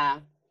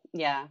child?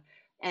 Yeah.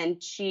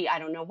 And I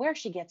don't know where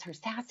she gets her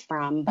sass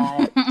from,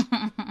 but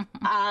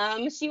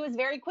she was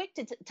very quick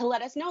to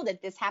let us know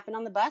that this happened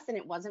on the bus and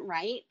it wasn't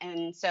right.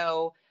 And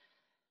so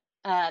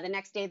the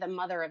next day, the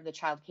mother of the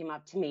child came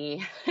up to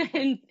me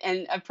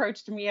and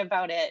approached me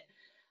about it,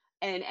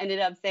 and ended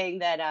up saying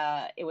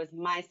that it was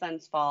my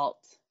son's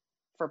fault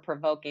for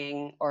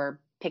provoking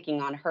or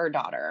picking on her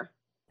daughter.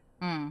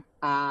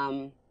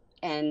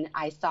 And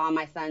I saw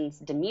my son's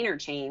demeanor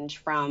change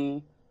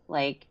from,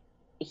 like,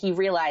 he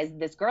realized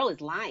this girl is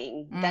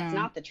lying. That's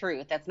not the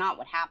truth. That's not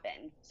what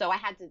happened. So I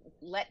had to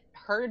let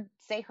her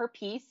say her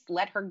piece,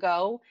 let her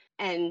go,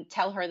 and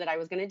tell her that I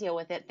was going to deal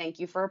with it. Thank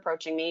you for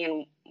approaching me,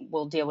 and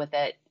we'll deal with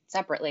it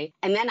separately.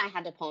 And then I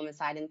had to pull him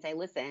aside and say,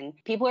 listen,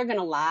 people are going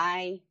to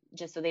lie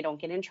just so they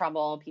don't get in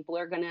trouble. People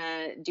are going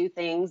to do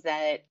things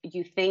that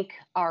you think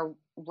are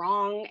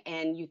wrong,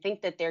 and you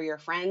think that they're your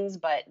friends,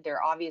 but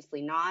they're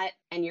obviously not.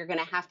 And you're going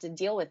to have to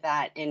deal with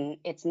that. And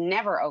it's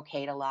never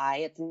okay to lie.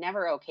 It's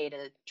never okay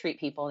to treat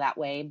people that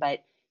way,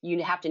 but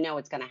you have to know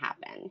it's going to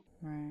happen.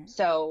 Right.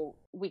 So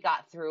we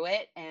got through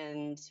it,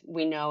 and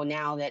we know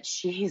now that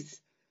she's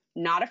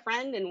not a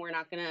friend, and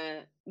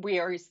we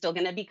are still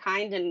gonna be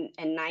kind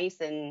and nice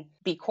and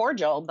be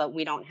cordial, but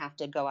we don't have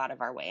to go out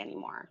of our way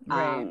anymore.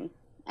 Right.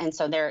 And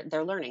so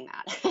they're learning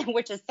that,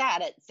 which is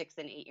sad at 6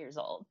 and 8 years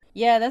old.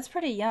 Yeah, that's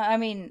pretty young. I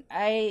mean,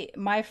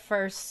 my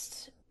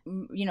first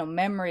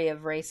memory of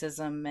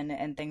racism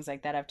and things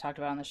like that I've talked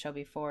about on the show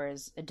before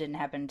is it didn't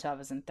happen until I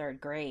was in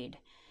third grade.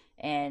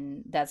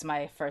 And that's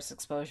my first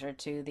exposure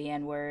to the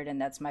N word. And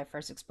that's my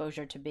first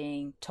exposure to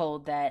being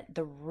told that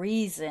the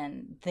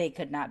reason they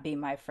could not be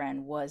my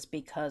friend was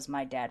because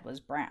my dad was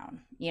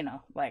brown.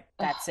 Like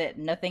that's it.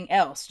 Nothing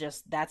else.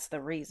 Just that's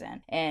the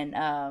reason. And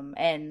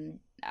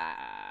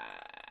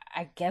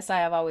I guess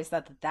I have always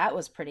thought that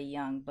was pretty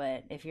young,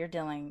 but if you're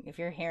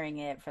hearing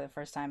it for the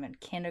first time in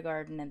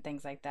kindergarten and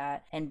things like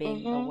that, and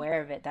being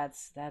aware of it,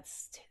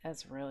 that's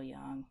real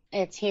young.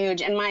 It's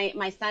huge. And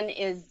my son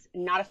is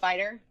not a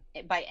fighter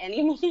by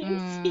any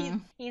means.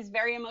 He's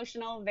very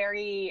emotional,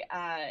 very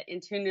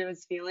in tune to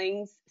his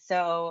feelings.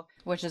 So,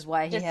 which is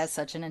why he has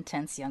such an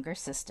intense younger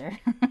sister.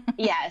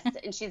 Yes,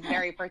 and she's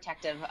very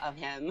protective of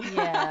him.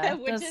 Yeah,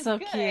 which that's is so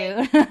good.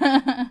 Cute.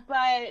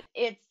 But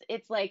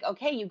it's like,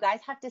 okay, you guys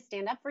have to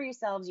stand up for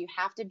yourselves. You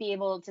have to be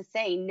able to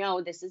say,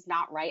 no, this is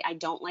not right. I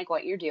don't like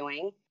what you're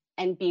doing,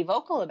 and be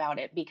vocal about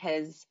it,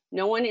 because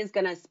no one is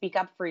going to speak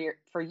up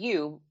for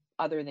you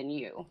other than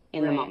you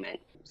in the moment.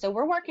 So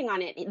we're working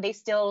on it. They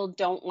still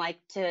don't like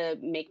to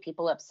make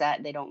people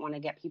upset. They don't want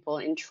to get people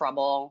in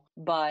trouble,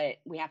 but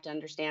we have to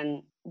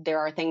understand there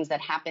are things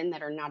that happen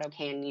that are not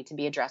okay and need to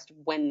be addressed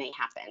when they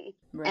happen.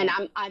 Right.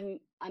 And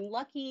I'm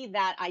lucky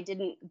that I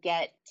didn't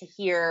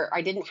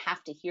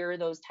have to hear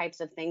those types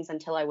of things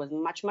until I was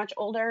much, much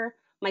older.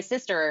 My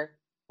sister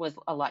was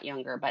a lot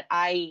younger, but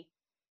I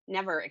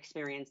never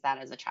experienced that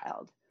as a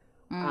child.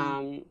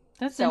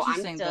 That's so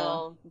interesting. I'm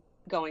still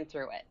going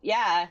through it.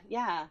 Yeah.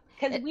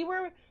 Because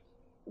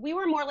we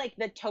were more like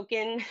the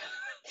token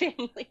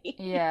family.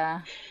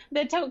 Yeah.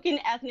 The token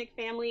ethnic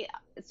family.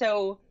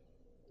 So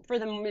for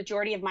the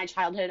majority of my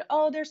childhood,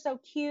 oh, they're so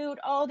cute.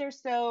 Oh, they're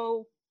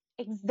so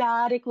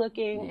exotic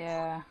looking.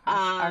 Yeah.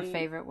 Our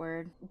favorite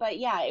word. But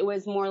yeah, it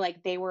was more like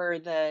we were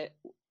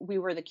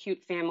the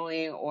cute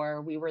family,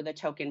 or we were the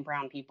token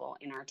brown people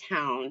in our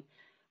town.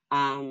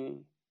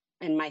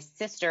 And my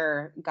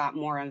sister got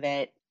more of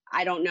it.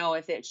 I don't know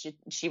if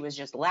she was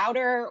just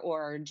louder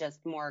or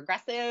just more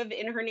aggressive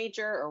in her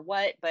nature or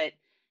what, but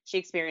she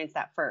experienced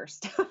that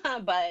first.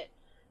 But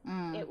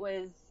it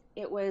was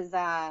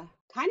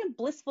kind of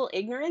blissful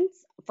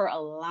ignorance for a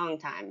long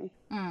time.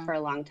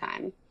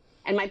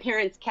 And my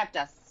parents kept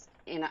us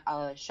in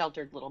a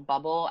sheltered little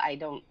bubble.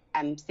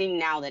 I'm seeing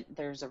now that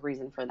there's a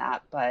reason for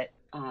that, but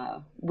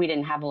we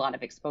didn't have a lot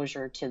of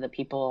exposure to the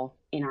people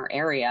in our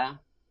area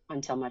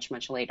until much,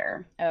 much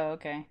later. Oh,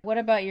 okay. What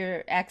about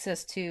your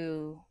access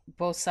to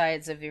both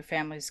sides of your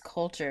family's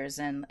cultures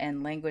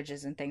and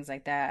languages and things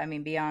like that? I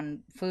mean,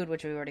 beyond food,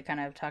 which we already kind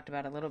of talked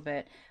about a little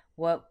bit,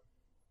 what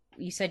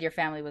you said your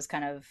family was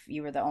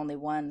you were the only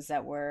ones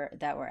that were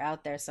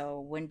out there. So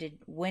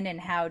when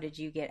and how did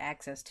you get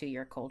access to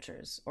your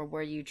cultures? Or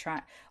was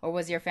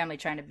your family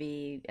trying to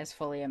be as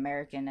fully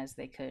American as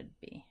they could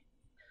be?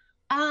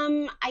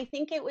 I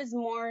think it was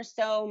more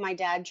so my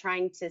dad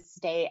trying to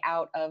stay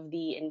out of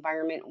the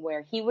environment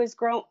where he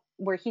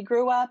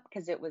grew up,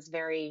 because it was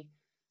very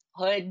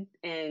hood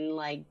and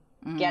like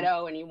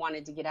ghetto, and he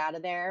wanted to get out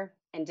of there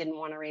and didn't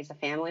want to raise a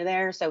family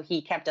there. So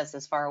he kept us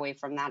as far away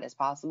from that as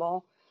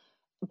possible.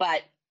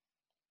 But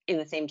in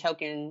the same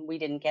token, we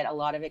didn't get a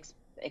lot of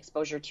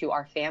exposure to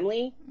our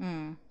family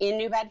in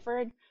New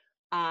Bedford.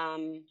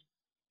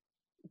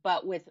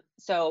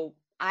 So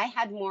I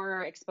had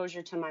more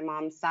exposure to my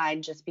mom's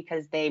side just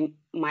because they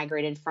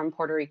migrated from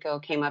Puerto Rico,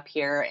 came up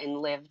here, and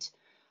lived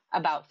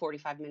about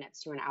 45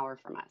 minutes to an hour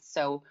from us.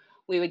 So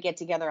we would get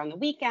together on the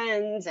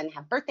weekends and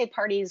have birthday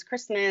parties,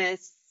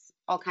 Christmas,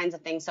 all kinds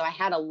of things. So I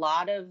had a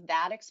lot of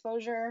that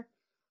exposure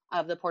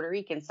of the Puerto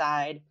Rican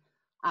side,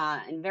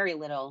 and very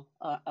little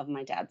of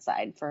my dad's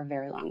side for a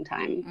very long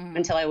time,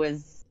 until I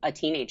was a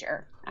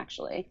teenager,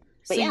 actually.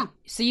 But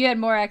So you had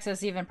more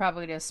access even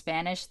probably to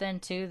Spanish then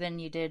too than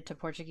you did to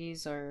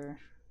Portuguese, or?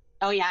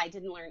 Oh yeah, I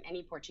didn't learn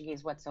any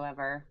Portuguese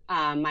whatsoever.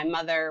 My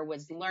mother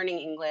was learning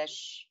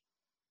English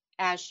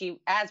as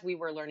we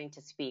were learning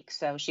to speak.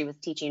 So she was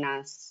teaching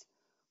us,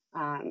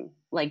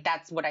 like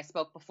that's what I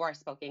spoke before I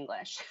spoke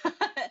English.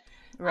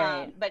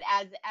 Right. But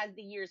as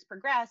the years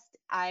progressed,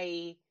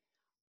 my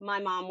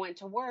mom went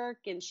to work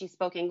and she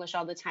spoke English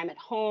all the time at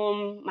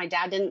home. My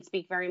dad didn't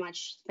speak very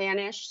much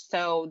Spanish,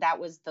 so that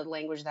was the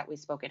language that we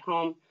spoke at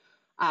home.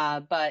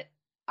 But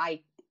I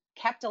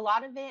kept a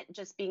lot of it,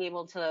 just being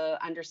able to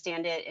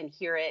understand it and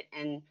hear it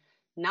and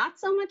not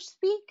so much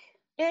speak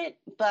it,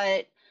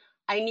 but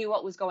I knew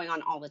what was going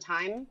on all the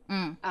time,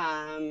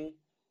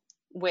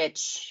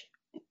 which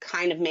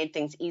kind of made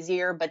things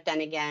easier. But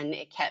then again,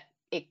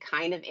 it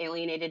kind of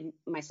alienated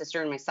my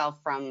sister and myself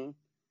from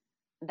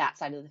that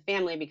side of the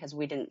family because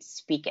we didn't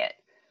speak it.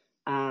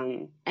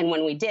 And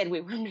when we did,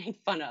 we were made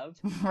fun of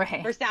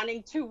for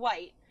sounding too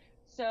white.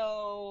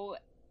 So,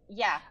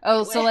 yeah.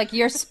 Oh, so like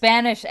your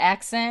Spanish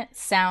accent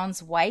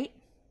sounds white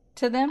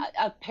to them?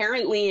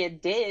 Apparently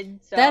it did.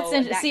 So That's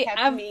interesting. that See, kept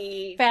I'm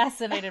me.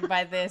 fascinated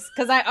by this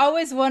because I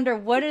always wonder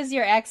what does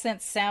your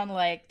accent sound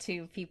like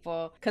to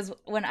people? Because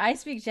when I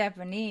speak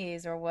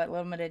Japanese or what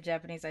limited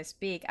Japanese I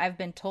speak, I've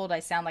been told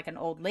I sound like an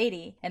old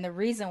lady, and the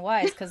reason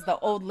why is because the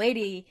old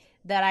lady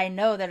that I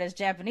know that is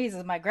Japanese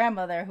is my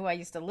grandmother who I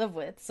used to live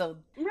with. So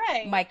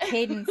Right. my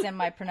cadence and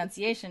my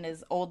pronunciation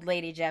is old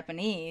lady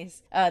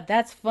Japanese.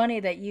 That's funny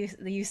that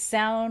you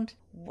sound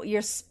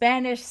your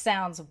Spanish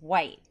sounds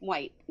white.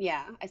 White.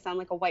 Yeah. I sound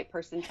like a white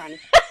person trying to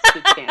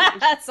speak Spanish.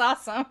 That's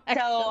awesome.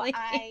 So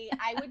Actually.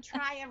 I would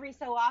try every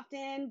so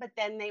often, but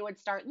then they would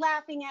start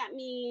laughing at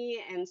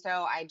me, and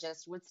so I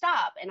just would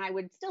stop, and I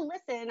would still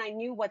listen. I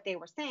knew what they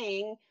were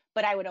saying,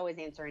 but I would always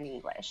answer in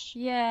English.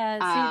 Yeah,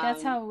 see,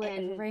 that's how it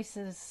And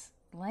erases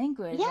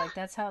language. yeah, Like,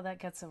 that's how that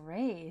gets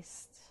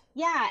erased.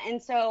 yeah, and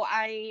so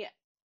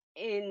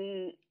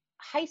in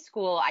high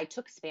school, I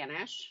took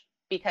Spanish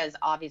because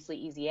obviously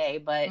easy A,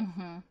 but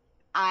Mm-hmm.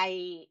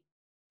 I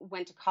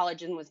went to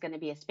college and was going to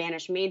be a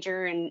Spanish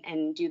major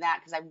and do that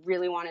because I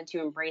really wanted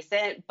to embrace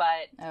it.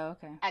 But Oh,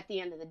 okay. at the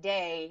end of the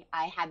day,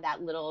 I had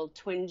that little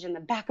twinge in the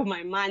back of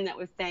my mind that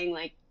was saying,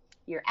 like,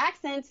 your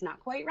accent's not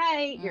quite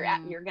right.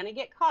 You're going to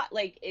get caught.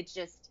 Like,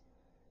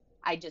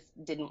 I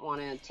just didn't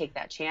want to take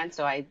that chance.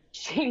 So I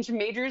changed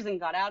majors and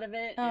got out of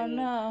it. Oh, And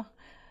no.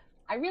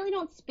 I really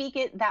don't speak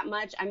it that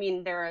much. I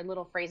mean, there are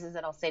little phrases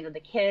that I'll say to the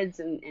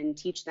kids and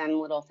teach them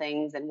little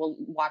things, and we'll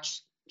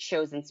watch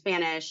shows in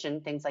Spanish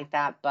and things like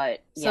that.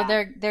 But So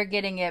yeah. they're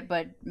getting it,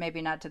 but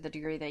maybe not to the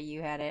degree that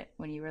you had it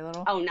when you were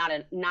little. Oh,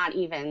 not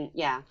even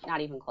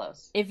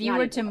close. If you Not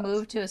were even to close.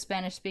 move to a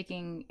Spanish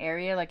speaking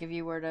area, like if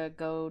you were to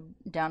go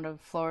down to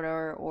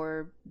Florida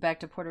or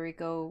back to Puerto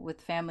Rico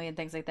with family and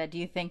things like that, do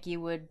you think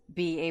you would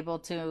be able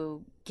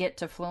to get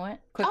to fluent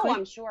quickly? Oh,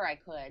 I'm sure I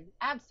could.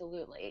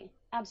 Absolutely.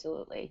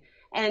 Absolutely.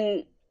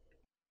 And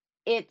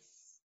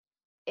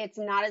it's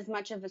not as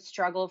much of a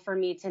struggle for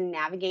me to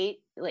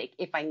navigate, like,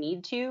 if I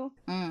need to.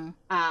 Mm,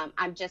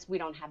 We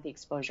don't have the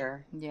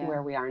exposure yeah.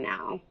 where we are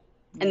now.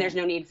 And Yeah. there's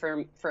no need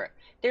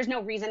there's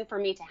no reason for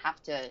me to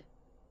have to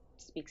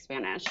speak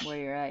Spanish. Where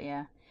you're at,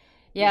 yeah.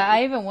 Yeah.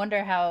 I even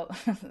wonder how,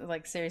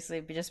 like,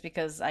 seriously, just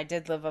because I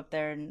did live up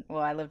there, and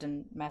well, I lived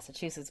in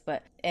Massachusetts,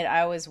 but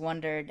I always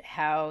wondered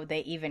how they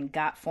even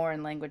got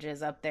foreign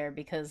languages up there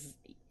because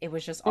it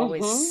was just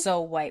always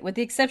so white, with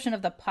the exception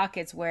of the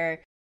pockets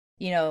where,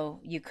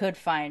 you could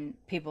find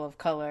people of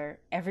color.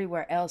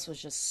 Everywhere else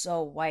was just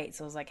so white.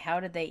 So it was like, how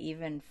did they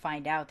even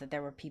find out that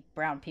there were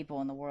brown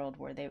people in the world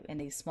where they in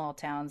these small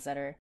towns that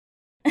are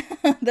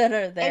that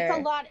are there?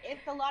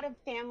 It's a lot of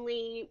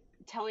family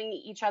telling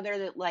each other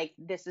that, like,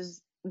 this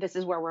is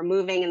where we're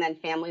moving, and then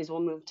families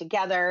will move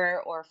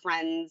together, or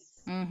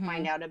friends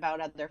find out about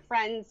other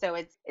friends. So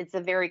it's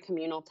a very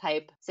communal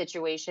type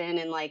situation.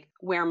 And like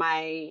where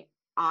my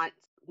aunt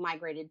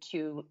migrated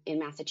to in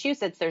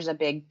Massachusetts, there's a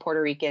big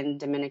Puerto Rican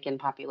Dominican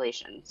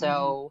population.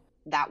 So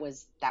that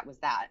was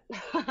that.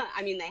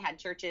 I mean, they had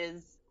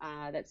churches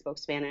that spoke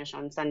Spanish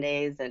on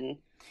Sundays, and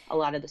a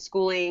lot of the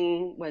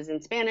schooling was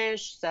in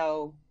Spanish.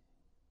 So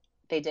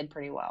they did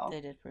pretty well. They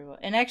did pretty well.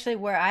 And actually,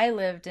 where I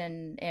lived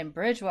in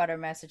Bridgewater,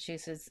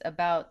 Massachusetts,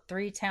 about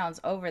 3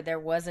 towns over, there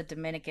was a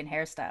Dominican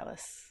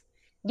hairstylist.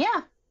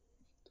 Yeah.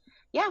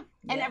 Yeah.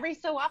 And Yeah. every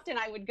so often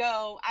I would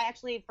go. I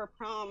actually, for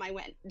prom, I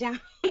went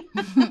down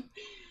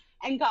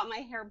and got my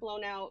hair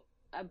blown out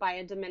by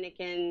a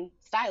Dominican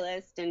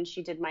stylist, and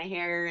she did my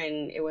hair,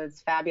 and it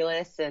was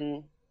fabulous.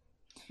 And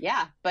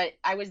yeah, but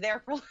I was there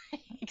for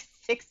like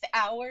 6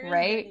 hours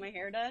Right. getting my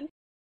hair done.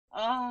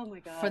 Oh my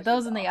gosh. For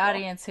those it's in the awful.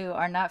 audience who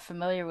are not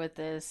familiar with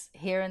this,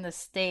 here in the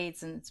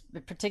States, and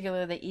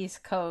particularly the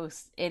East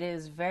Coast, it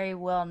is very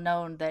well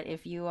known that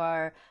if you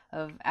are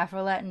of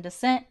Afro-Latin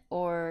descent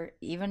or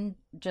even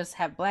just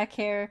have black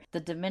hair, the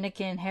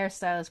Dominican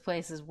hairstylist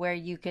place is where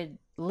you could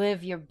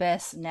live your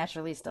best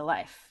naturalista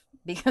life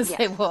because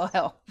they Yes. will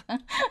help.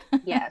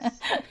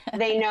 Yes.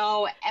 They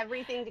know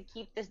everything to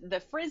keep the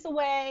frizz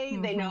away.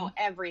 They know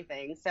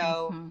everything.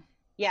 So Mhm.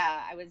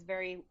 yeah, I was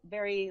very,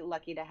 very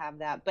lucky to have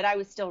that. But I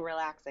was still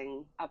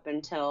relaxing up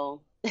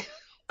until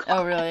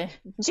Oh, really?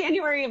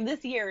 January of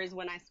this year is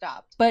when I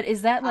stopped. But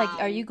is that like,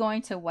 are you Um,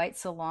 going to white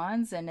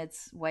salons and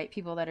it's white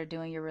people that are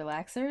doing your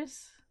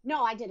relaxers?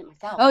 No, I did it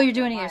myself. Oh, you're after a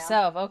doing it while.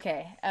 yourself.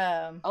 Okay.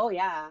 Oh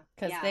yeah.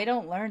 Because Yeah. they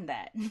don't learn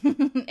that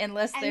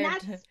unless And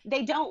they're.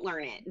 they don't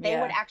learn it. They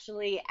Yeah. would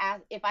actually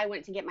ask if I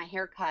went to get my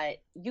hair cut,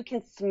 you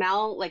can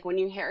smell, like, when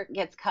your hair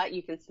gets cut,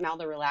 you can smell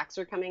the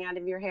relaxer coming out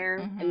of your hair.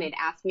 Mhm. And they'd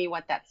ask me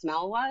what that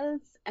smell was.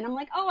 And I'm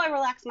like, oh, I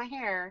relaxed my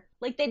hair.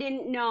 Like, they didn't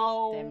They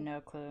have know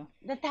no clue.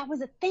 that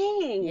was a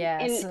thing. Yeah,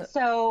 And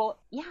so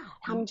yeah,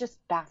 I'm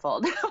just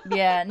baffled.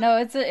 Yeah, no,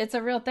 it's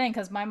a real thing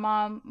because my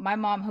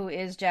mom who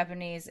is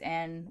Japanese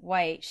and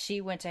white,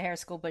 she went to hair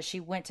school, but she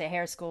went to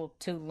hair school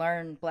to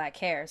learn black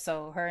hair.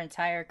 So her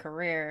entire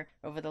career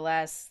over the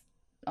last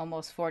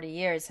almost 40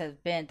 years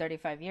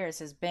 35 years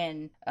has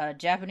been a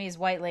Japanese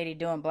white lady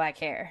doing black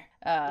hair.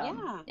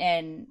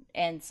 And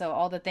so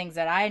all the things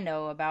that I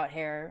know about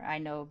hair, I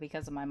know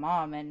because of my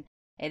mom, and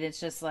it's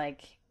just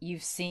like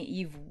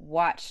you've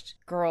watched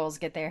girls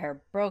get their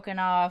hair broken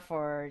off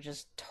or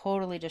just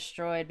totally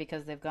destroyed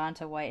because they've gone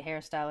to white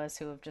hairstylists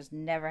who have just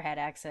never had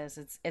access.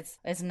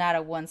 It's not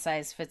a one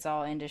size fits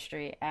all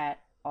industry at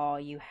all.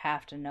 You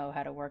have to know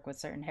how to work with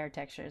certain hair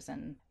textures,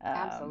 and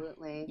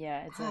absolutely,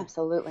 yeah, it's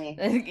absolutely.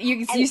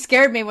 You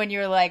scared me when you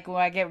were like, when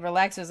I get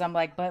relaxers, I'm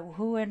like, but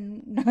who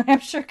in New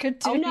Hampshire could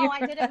do? Oh no,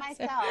 I relaxer?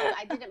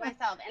 did it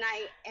myself,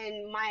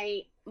 and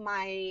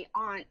my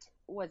aunt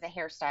was a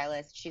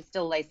hairstylist. She's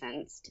still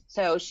licensed,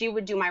 so she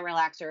would do my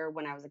relaxer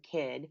when I was a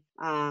kid,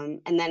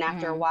 and then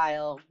after a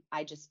while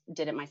I just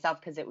did it myself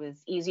because it was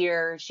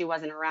easier. She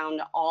wasn't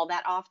around all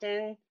that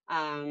often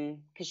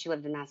because she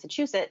lived in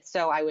Massachusetts,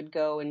 so I would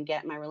go and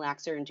get my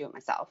relaxer and do it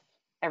myself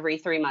every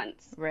 3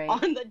 months, right,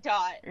 on the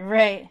dot,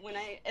 right.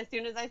 As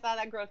soon as I saw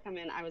that growth come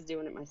in, I was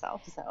doing it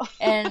myself. So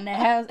and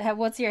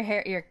what's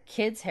your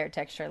kids' hair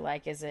texture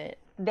like? Is it,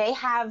 they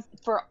have,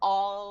 for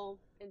all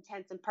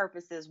intents and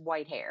purposes,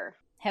 white hair.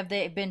 have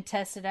they been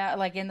tested out,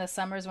 like in the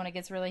summers when it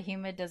gets really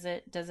humid? Does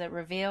it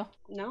reveal?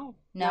 No,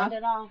 not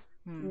at all.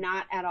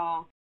 Not at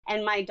all.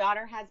 And my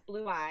daughter has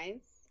blue eyes.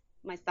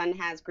 My son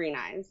has green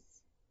eyes.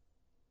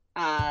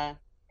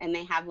 And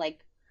they have like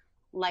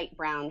light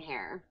brown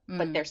hair,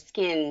 but their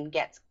skin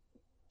gets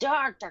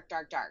dark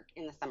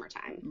in the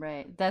summertime.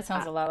 Right. That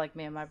sounds a lot like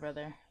me and my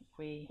brother.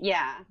 We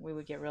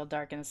would get real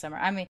dark in the summer.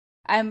 I mean,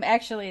 I'm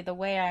actually, the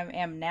way I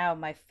am now,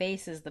 my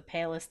face is the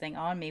palest thing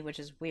on me, which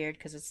is weird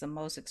because it's the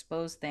most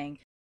exposed thing.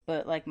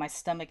 But like my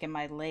stomach and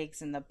my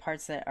legs and the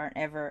parts that aren't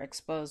ever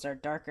exposed are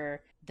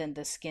darker than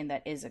the skin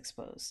that is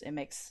exposed. It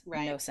makes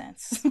no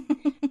sense.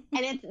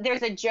 And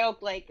there's a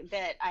joke like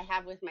that I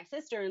have with my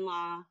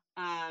sister-in-law,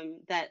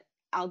 that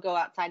I'll go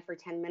outside for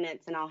 10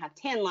 minutes and I'll have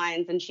tan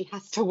lines and she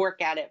has to work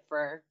at it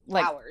for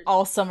like hours.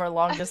 All summer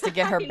long just to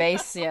get her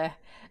base. Yeah.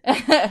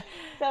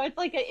 So it's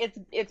like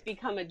it's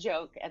become a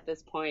joke at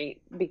this point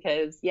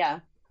because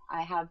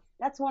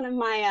that's one of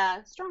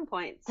my strong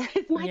points.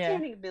 It's my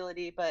tanning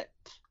ability, but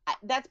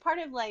that's part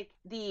of like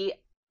the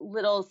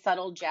little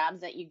subtle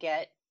jabs that you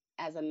get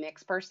as a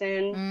mixed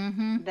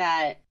person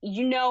that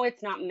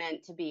it's not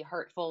meant to be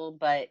hurtful,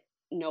 but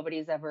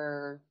nobody's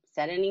ever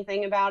said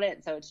anything about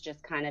it, so it's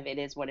just kind of, it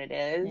is what it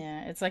is.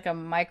 Yeah, it's like a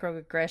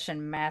microaggression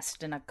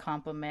masked in a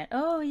compliment.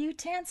 Oh, you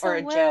tan so or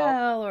a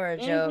well, joke. or a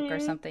joke or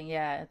something.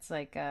 Yeah, it's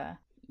like I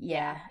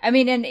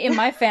mean, in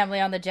my family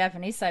on the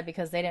Japanese side,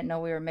 because they didn't know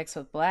we were mixed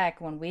with black,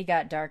 when we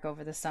got dark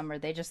over the summer,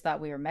 they just thought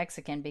we were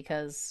Mexican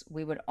because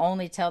we would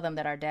only tell them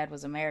that our dad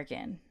was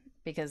American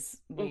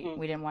because we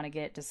didn't want to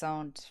get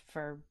disowned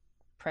for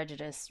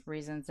prejudice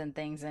reasons and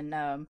things,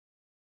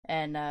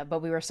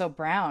 but we were so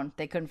brown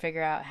they couldn't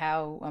figure out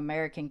how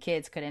American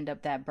kids could end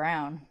up that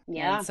brown.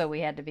 And so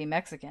we had to be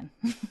Mexican.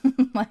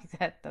 Like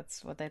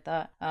that's what they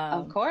thought.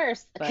 Of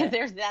course,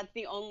 because that's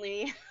the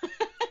only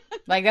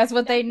like that's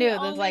what they knew. The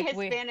only like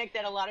Hispanic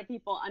that a lot of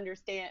people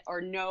understand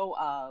or know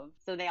of,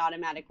 so they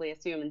automatically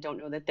assume and don't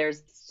know that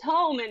there's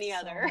so many,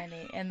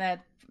 and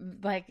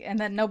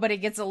then nobody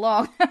gets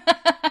along.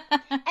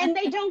 And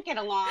they don't get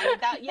along.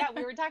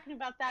 We were talking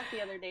about that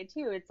the other day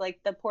too. It's like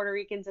the Puerto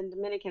Ricans and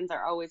Dominicans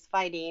are always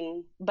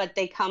fighting, but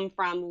they come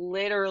from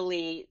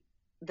literally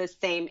the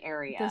same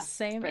area.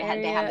 They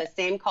have the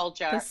same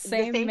culture. The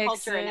same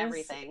culture and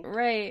everything.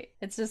 Right.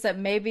 It's just that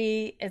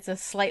maybe it's a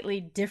slightly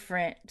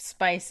different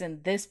spice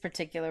in this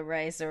particular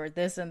rice or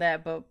this and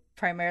that, but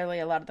primarily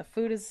a lot of the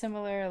food is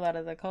similar, a lot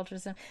of the culture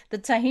is similar. The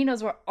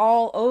Tajinos were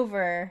all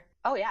over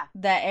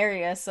that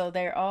area, so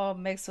they're all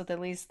mixed with at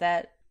least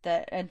that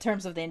in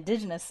terms of the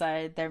indigenous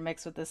side, they're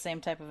mixed with the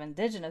same type of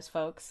indigenous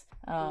folks,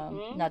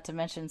 not to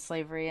mention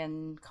slavery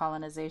and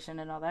colonization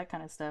and all that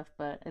kind of stuff.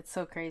 But it's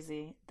so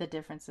crazy, the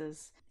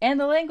differences. And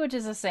the language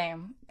is the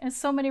same. There's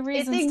so many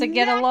reasons to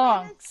get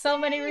along. So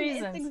many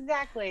reasons. It's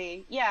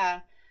exactly.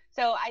 Yeah.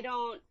 So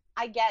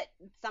I get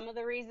some of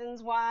the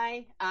reasons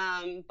why,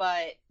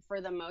 but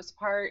for the most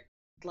part,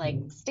 like,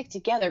 stick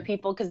together,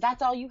 people, because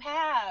that's all you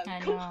have. I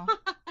know.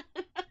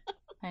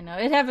 I know.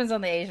 It happens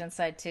on the Asian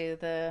side too.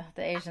 The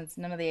Asians,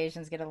 none of the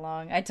Asians get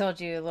along. I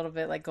told you a little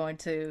bit, like going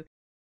to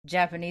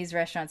Japanese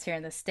restaurants here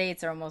in the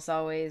States are almost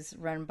always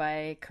run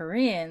by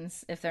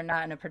Koreans if they're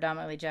not in a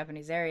predominantly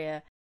Japanese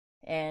area.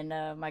 And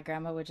my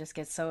grandma would just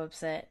get so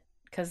upset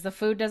because the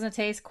food doesn't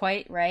taste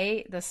quite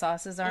right. The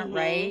sauces aren't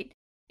right.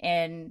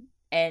 And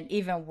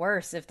even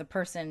worse, if the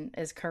person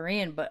is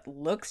Korean but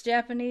looks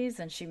Japanese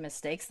and she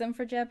mistakes them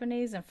for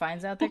Japanese and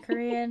finds out they're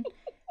Korean,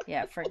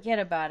 forget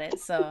about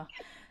it. So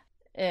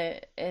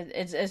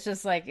it's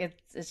just like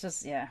it's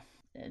just I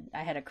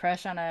had a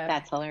crush on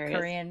that's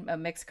hilarious. a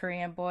mixed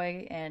Korean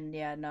boy, and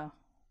no,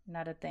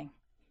 not a thing.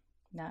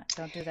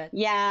 Don't do that.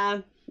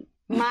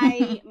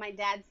 My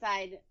dad's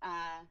side,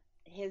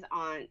 his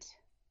aunt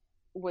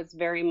was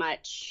very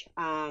much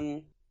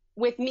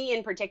with me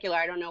in particular.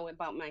 I don't know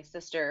about my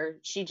sister.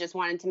 She just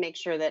wanted to make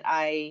sure that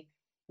I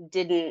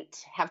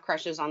didn't have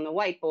crushes on the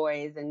white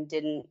boys and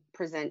didn't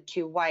present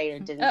too white or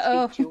didn't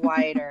speak too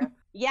white or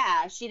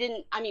she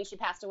didn't. I mean, she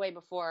passed away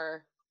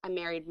before I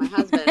married my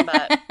husband,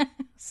 but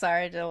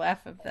sorry to laugh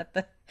at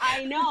the.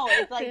 I know,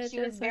 it's like she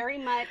was very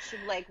much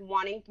like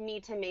wanting me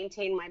to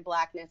maintain my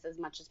blackness as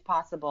much as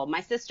possible.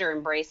 My sister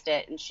embraced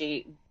it, and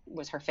she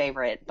was her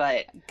favorite,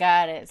 but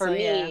got it. For so,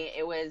 me, yeah.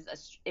 it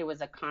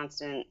was a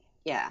constant,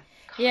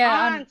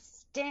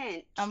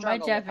 constant on my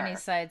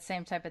Japanese side,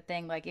 same type of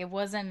thing. Like, it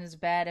wasn't as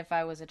bad if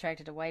I was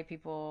attracted to white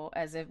people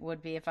as it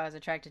would be if I was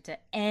attracted to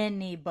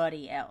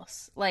anybody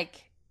else.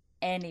 Like,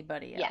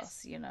 anybody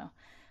else, you know.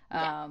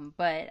 Yeah.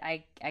 But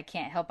I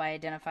can't help, I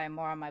identify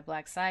more on my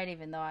black side,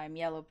 even though I'm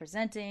yellow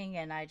presenting,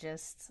 and I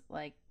just,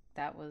 like,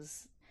 that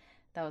was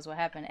what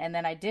happened. And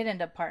then I did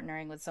end up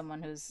partnering with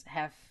someone who's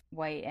half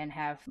white and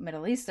half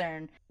Middle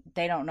Eastern.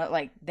 They don't know,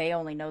 like, they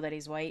only know that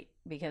he's white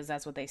because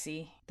that's what they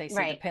see. They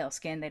see the pale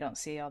skin. They don't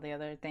see all the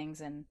other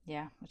things. And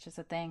yeah, which is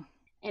a thing.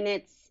 And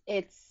it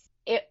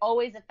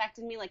always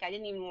affected me. Like, I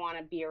didn't even want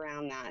to be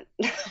around that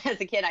as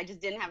a kid. I just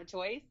didn't have a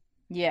choice.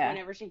 Yeah.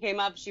 Whenever she came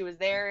up, she was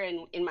there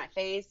and in my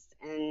face.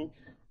 And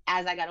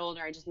as I got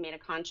older, I just made a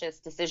conscious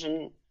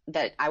decision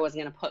that I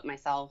wasn't going to put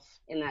myself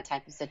in that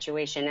type of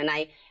situation. And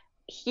I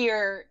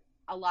hear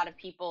a lot of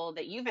people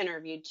that you've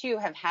interviewed too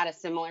have had a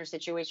similar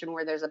situation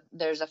where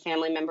there's a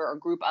family member or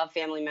group of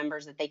family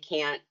members that they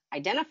can't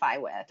identify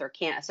with or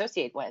can't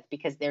associate with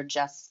because they're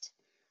just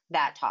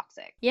that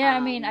toxic. Yeah,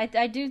 I mean,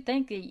 I do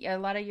think a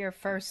lot of your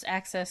first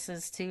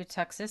accesses to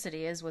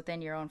toxicity is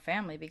within your own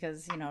family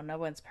because, you know, no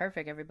one's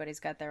perfect. Everybody's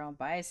got their own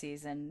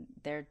biases, and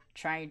they're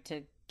trying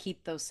to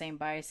keep those same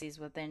biases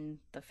within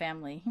the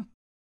family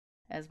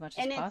as much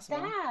as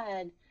possible.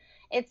 And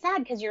it's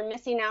sad because you're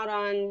missing out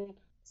on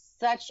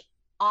such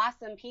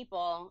awesome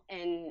people,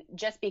 and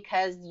just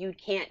because you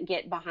can't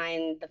get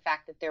behind the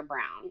fact that they're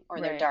brown or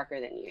they're darker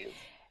than you.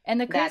 And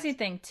the crazy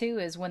thing too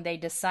is when they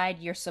decide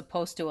you're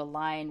supposed to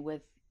align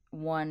with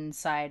one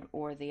side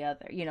or the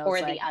other, you know, or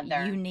it's the like,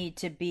 other. You need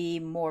to be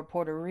more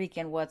Puerto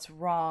Rican. What's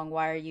wrong?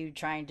 Why are you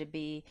trying to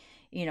be,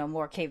 you know,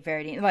 more Cape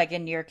Verdean? Like,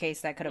 in your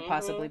case, that could have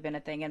possibly been a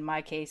thing. In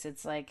my case,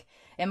 it's like,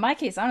 in my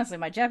case, honestly,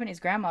 my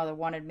Japanese grandmother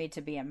wanted me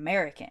to be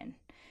American.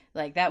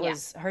 Like, that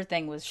was her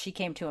thing, was she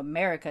came to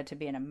America to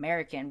be an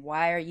American.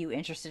 Why are you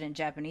interested in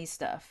Japanese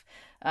stuff?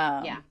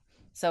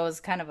 So it was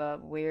kind of a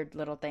weird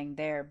little thing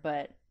there,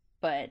 but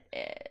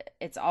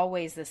it's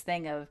always this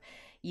thing of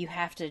you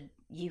have to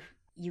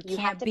you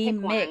can't be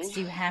mixed.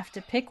 You have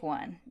to pick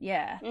one.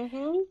 Yeah.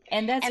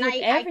 And that's with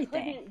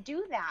everything.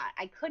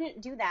 I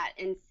couldn't do that.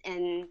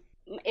 And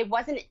it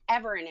wasn't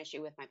ever an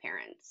issue with my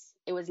parents.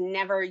 It was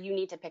never, you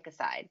need to pick a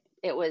side.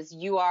 It was,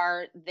 you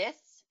are this,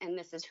 and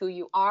this is who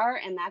you are,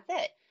 and that's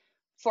it.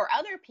 For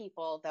other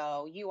people,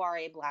 though, you are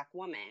a Black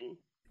woman.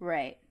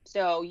 Right.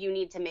 So you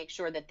need to make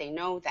sure that they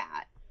know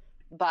that.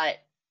 But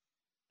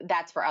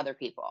that's for other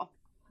people.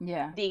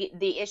 Yeah.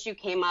 The issue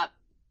came up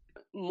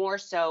more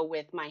so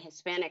with my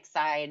Hispanic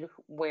side,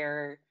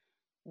 where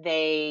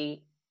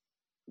they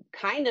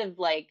kind of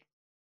like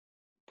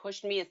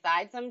pushed me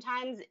aside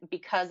sometimes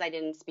because I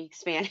didn't speak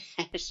Spanish.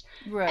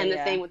 Right, and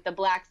the same with the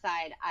Black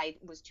side, I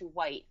was too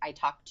white. I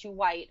talked too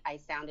white. I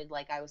sounded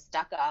like I was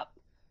stuck up.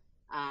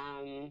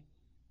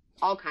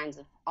 All kinds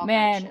of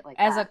shit like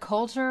as that. a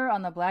culture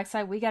on the Black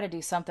side, we got to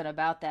do something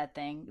about that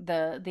thing.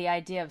 The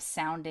idea of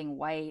sounding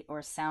white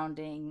or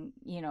sounding,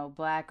 you know,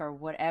 Black or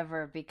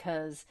whatever,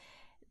 because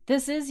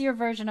this is your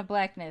version of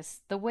Blackness.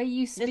 The way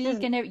you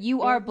speak,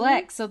 you are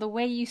Black, so the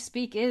way you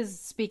speak is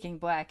speaking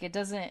Black. It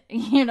doesn't,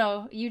 you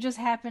know, you just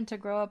happen to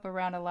grow up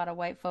around a lot of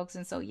white folks,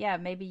 and so yeah,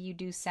 maybe you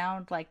do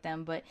sound like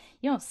them, but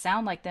you don't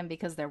sound like them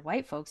because they're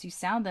white folks. You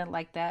sound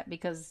like that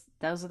because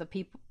those are the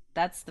people.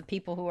 That's the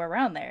people who are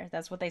around there.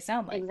 That's what they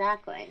sound like.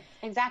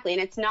 Exactly.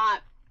 And it's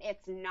not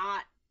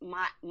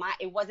my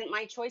it wasn't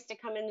my choice to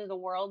come into the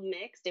world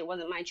mixed. It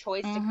wasn't my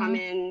choice to come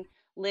in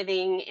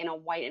living in a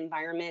white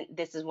environment.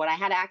 This is what I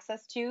had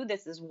access to.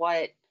 This is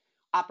what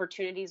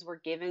opportunities were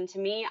given to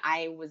me.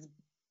 I was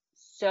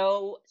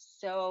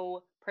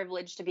so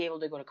privileged to be able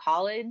to go to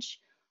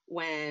college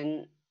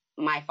when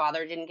my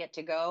father didn't get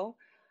to go.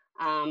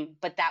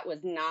 But that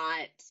was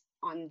not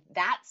on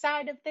that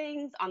side of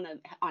things,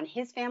 on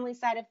his family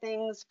side of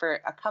things.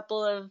 For a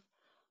couple of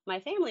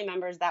my family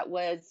members, that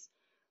was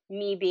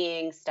me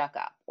being stuck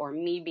up, or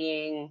me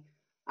being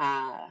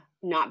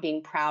not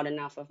being proud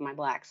enough of my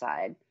Black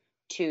side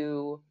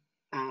to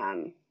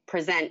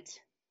present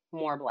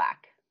more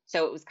Black.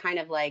 So it was kind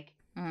of like,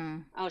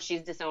 oh,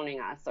 she's disowning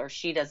us, or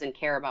she doesn't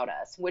care about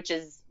us, which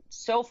is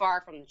so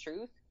far from the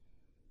truth.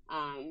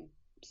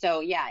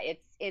 So yeah,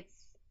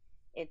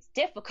 it's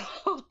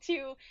difficult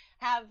to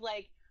have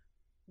like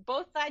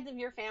both sides of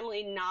your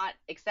family not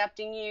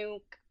accepting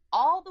you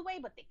all the way,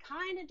 but they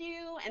kind of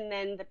do. And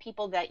then the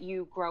people that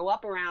you grow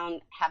up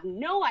around have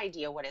no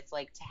idea what it's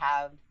like to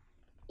have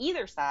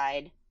either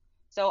side.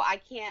 So I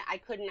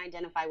couldn't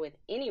identify with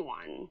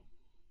anyone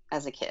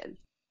as a kid.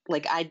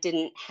 Like, I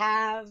didn't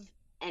have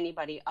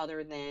anybody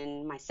other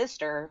than my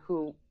sister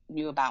who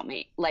knew about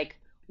me, like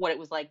what it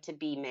was like to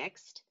be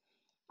mixed.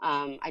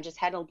 I just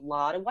had a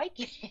lot of white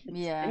kids.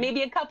 Yeah. And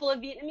maybe a couple of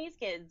Vietnamese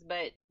kids,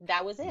 but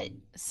that was it.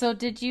 So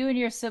did you and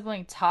your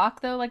sibling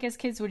talk though, like as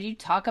kids? Would you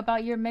talk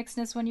about your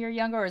mixedness when you were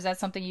younger, or is that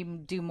something you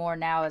do more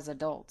now as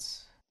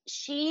adults?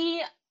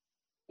 She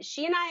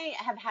and I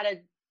have had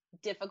a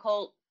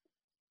difficult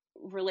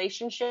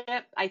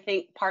relationship, I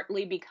think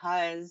partly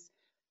because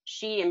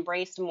she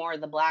embraced more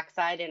the Black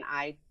side and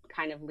I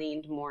kind of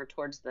leaned more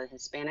towards the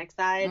Hispanic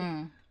side.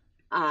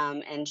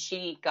 And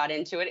she got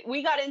into it.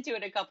 We got into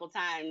it a couple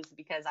times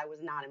because I was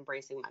not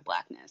embracing my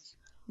Blackness.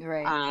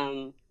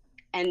 Right.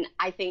 And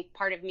I think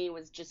part of me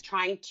was just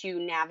trying to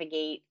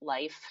navigate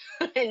life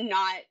and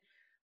not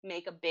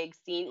make a big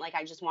scene. Like,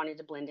 I just wanted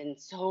to blend in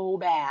so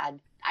bad.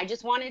 I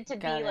just wanted to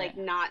be like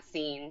not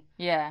seen.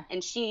 Yeah.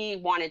 And she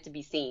wanted to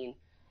be seen.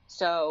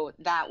 So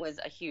that was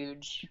a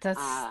huge.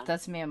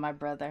 That's me and my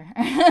brother.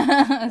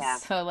 Yeah.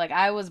 So like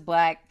I was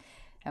Black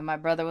and my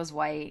brother was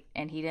white,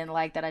 and he didn't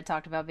like that I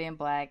talked about being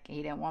Black.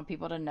 He didn't want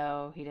people to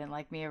know. He didn't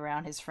like me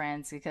around his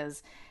friends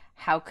because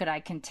how could I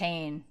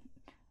contain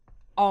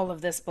all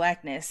of this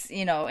Blackness,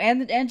 you know,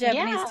 and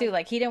Japanese too.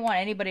 Like he didn't want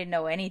anybody to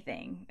know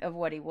anything of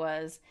what he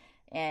was,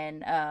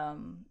 and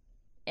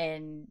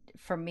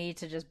for me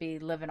to just be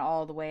living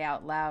all the way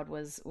out loud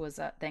was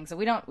a thing. So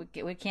we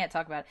can't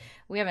talk about it.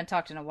 We haven't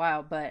talked in a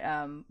while, but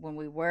when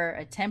we were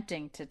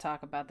attempting to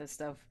talk about this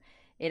stuff,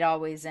 it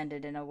always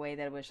ended in a way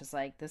that it was just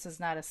like, this is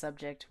not a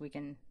subject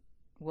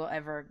we'll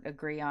ever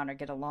agree on or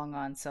get along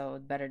on,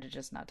 so better to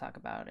just not talk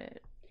about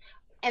it.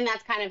 And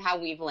that's kind of how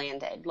we've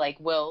landed. Like,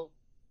 we'll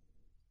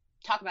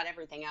talk about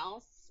everything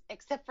else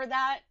except for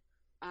that,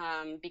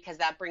 because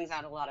that brings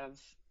out a lot of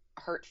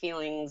hurt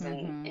feelings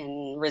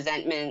and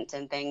resentment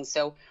and things.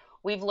 So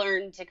we've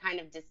learned to kind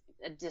of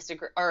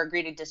disagree or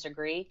agree to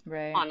disagree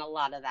on a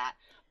lot of that.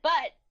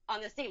 But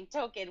on the same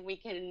token, we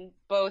can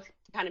both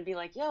kind of be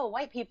like, yo,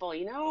 white people,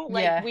 you know,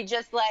 like we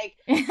just like,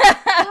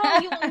 oh,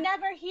 you will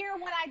never hear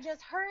what I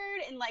just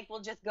heard. And like,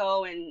 we'll just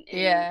go and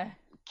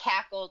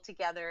cackle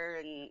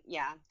together. And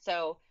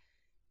so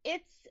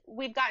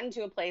we've gotten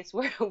to a place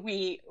where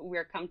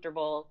we're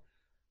comfortable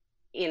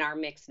in our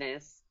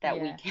mixedness that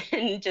we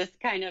can just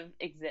kind of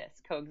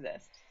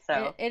coexist.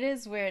 So it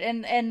is weird.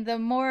 And the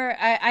more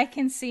I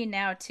can see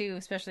now too,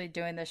 especially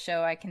doing the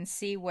show, I can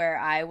see where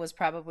I was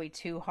probably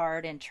too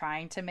hard in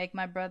trying to make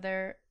my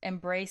brother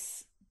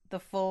embrace the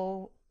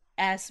full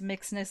ass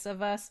mixedness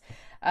of us.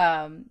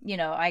 You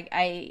know,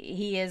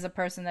 he is a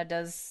person that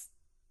does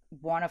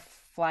want to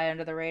fly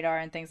under the radar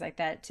and things like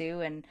that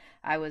too. And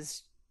I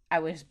was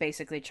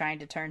basically trying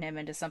to turn him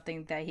into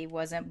something that he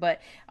wasn't.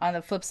 But on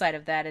the flip side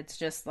of that, it's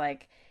just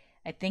like,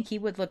 I think he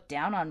would look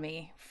down on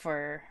me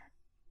for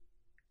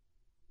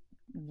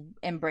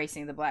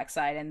embracing the Black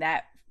side, and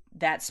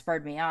that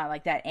spurred me on.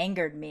 Like, that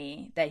angered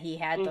me that he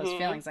had those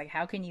feelings. Like,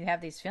 how can you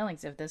have these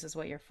feelings if this is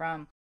what you're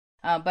from?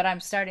 But I'm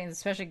starting,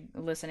 especially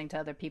listening to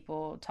other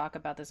people talk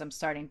about this, I'm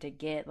starting to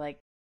get like,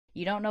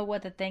 you don't know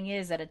what the thing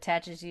is that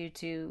attaches you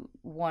to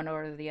one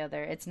or the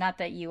other. It's not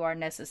that you are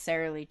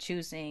necessarily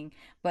choosing,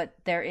 but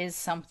there is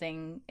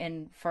something,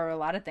 and for a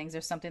lot of things,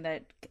 there's something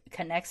that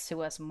connects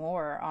to us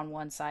more on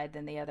one side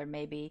than the other,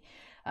 maybe.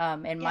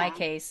 In my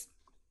case,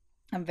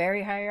 I'm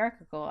very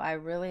hierarchical. I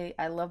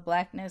love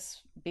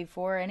Blackness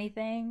before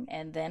anything,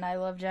 and then I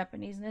love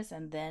Japaneseness,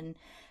 and then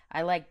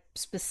I like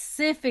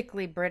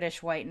specifically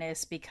British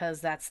whiteness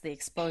because that's the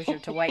exposure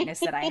to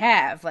whiteness that I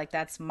have. Like,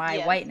 that's my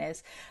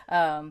whiteness.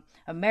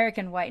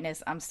 American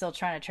whiteness, I'm still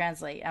trying to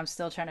translate. I'm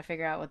still trying to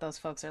figure out what those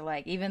folks are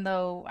like. Even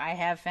though I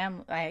have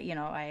family,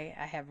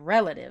 I have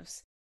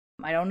relatives.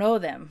 I don't know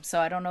them, so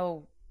I don't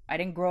know. I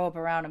didn't grow up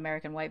around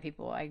American white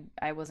people.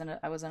 I was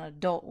an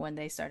adult when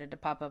they started to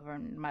pop up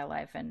in my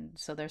life, and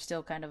so there's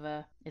still kind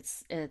of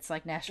it's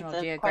like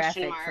National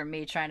Geographic for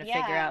me, trying to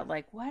figure out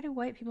like, why do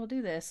white people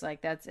do this?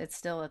 Like, it's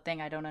still a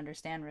thing I don't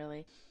understand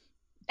really.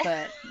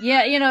 But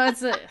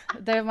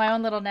they're my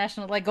own little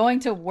national, like going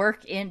to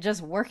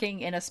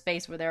working in a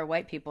space where there are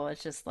white people.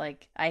 It's just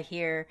like I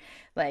hear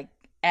like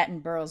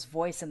Attenborough's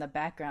voice in the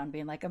background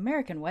being like,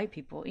 American white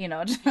people,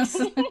 just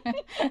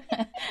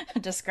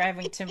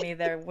describing to me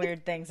their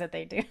weird things that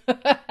they do.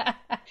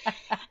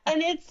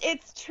 And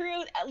it's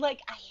true. Like,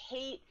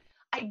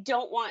 I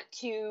don't want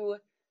to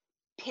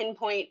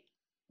pinpoint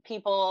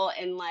people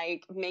and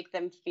like make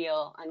them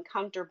feel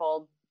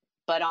uncomfortable,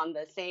 but on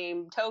the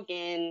same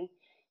token,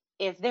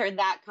 if they're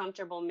that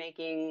comfortable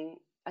making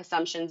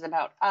assumptions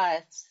about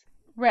us,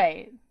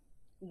 right,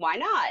 why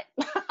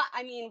not?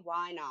 I mean,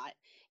 why not?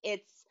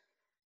 It's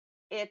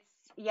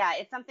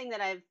something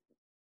that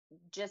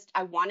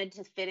I wanted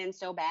to fit in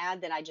so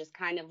bad that I just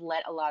kind of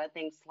let a lot of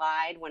things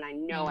slide when I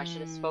know I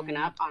should have spoken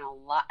up on a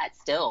lot. I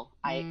still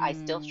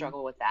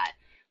struggle with that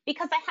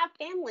because I have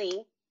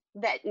family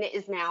that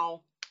is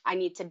now, I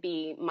need to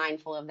be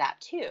mindful of that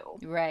too.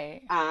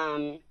 Right.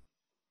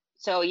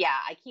 So yeah,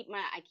 I keep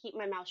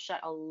my mouth shut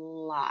a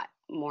lot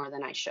more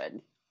than I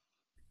should.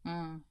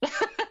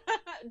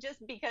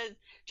 Just because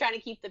trying to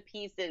keep the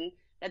peace, and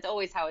that's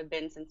always how I've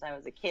been since I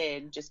was a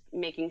kid, just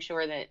making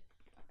sure that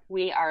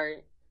we are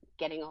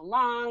getting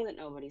along, that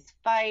nobody's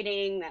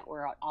fighting, that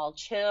we're all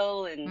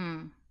chill,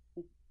 and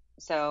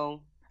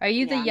So Are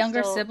you yeah, the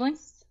younger sibling?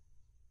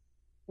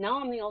 No,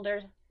 I'm the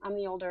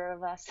older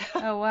of us.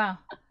 Oh wow.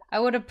 I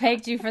would have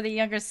pegged you for the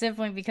younger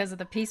sibling because of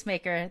the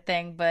peacemaker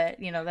thing, but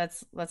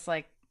that's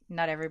like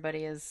not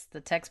everybody is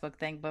the textbook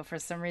thing, but for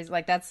some reason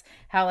like that's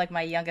how like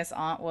my youngest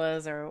aunt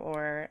was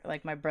or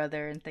like my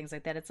brother and things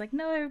like that. It's like,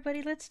 no,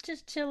 everybody, let's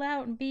just chill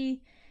out and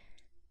be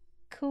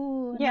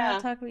cool and not Yeah.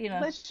 talk. We can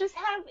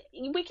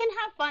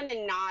have fun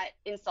and not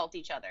insult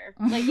each other.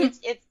 Like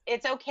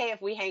it's okay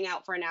if we hang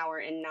out for an hour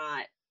and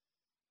not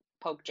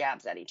poke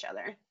jabs at each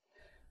other.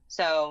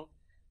 So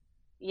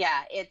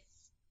yeah,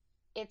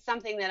 it's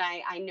something that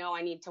I know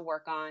I need to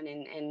work on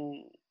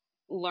and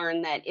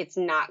learn that it's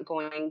not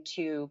going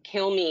to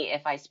kill me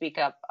if I speak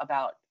up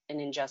about an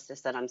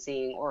injustice that I'm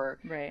seeing or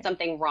Right.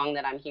 something wrong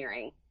that I'm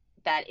hearing,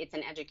 that it's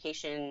an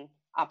education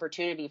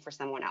opportunity for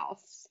someone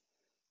else.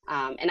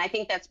 And I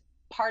think that's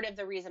part of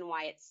the reason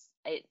why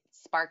it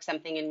sparked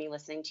something in me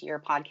listening to your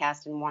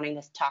podcast and wanting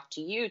to talk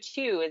to you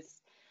too,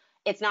 is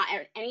it's not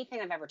anything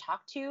I've ever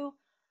talked to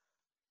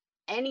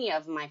any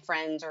of my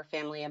friends or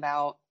family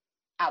about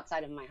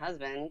outside of my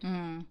husband,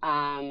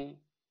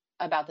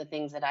 about the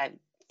things that I've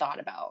thought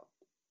about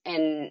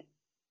and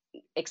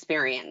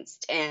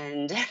experienced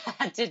and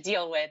had to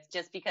deal with,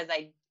 just because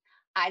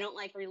I don't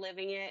like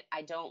reliving it.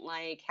 I don't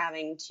like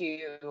having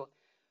to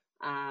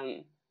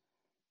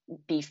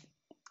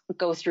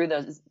go through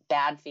those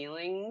bad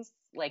feelings.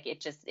 Like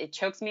it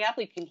chokes me up.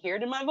 You can hear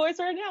it in my voice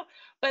right now.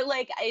 But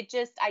like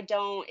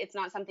it's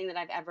not something that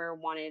I've ever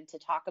wanted to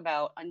talk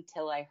about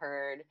until I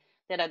heard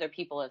that other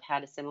people have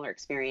had a similar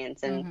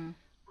experience. And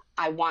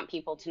I want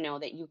people to know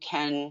that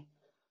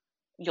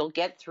you'll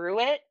get through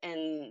it,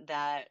 and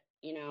that,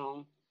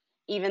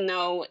 even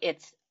though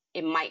it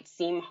might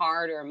seem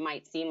hard or it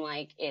might seem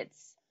like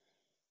it's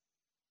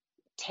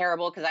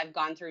terrible, because I've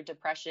gone through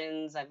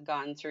depressions, I've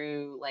gone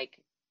through like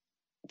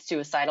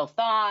suicidal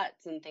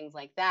thoughts and things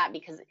like that,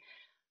 because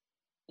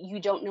you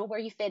don't know where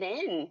you fit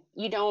in.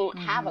 You don't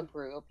have a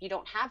group, you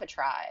don't have a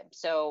tribe.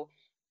 So,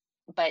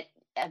 but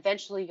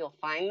eventually you'll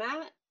find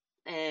that.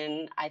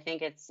 And I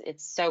think it's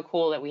so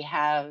cool that we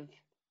have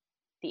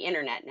the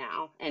internet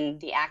now and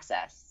the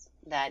access.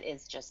 That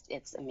is just,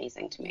 it's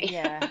amazing to me.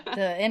 Yeah,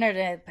 the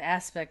internet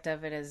aspect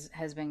of it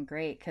has been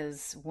great,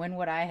 because when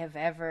would I have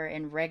ever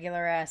in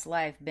regular ass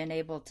life been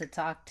able to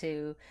talk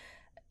to,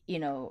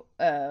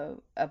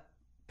 a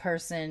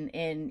person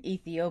in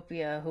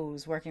Ethiopia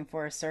who's working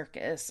for a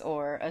circus,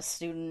 or a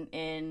student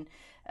in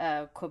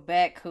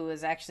Quebec who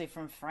is actually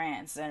from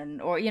France,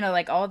 or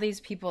like all these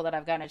people that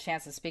I've gotten a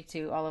chance to speak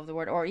to all over the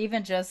world, or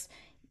even just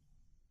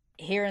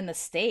here in the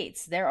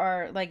States. There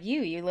are like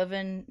you live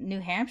in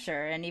New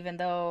Hampshire, and even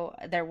though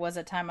there was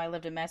a time I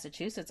lived in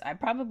Massachusetts, I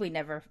probably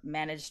never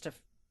managed to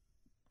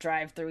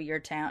drive through your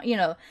town.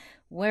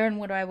 Where and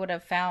would I would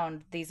have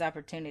found these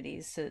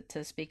opportunities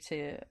to speak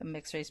to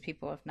mixed race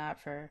people if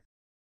not for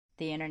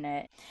the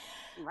internet?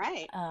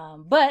 Right.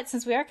 But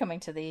since we are coming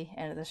to the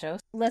end of the show,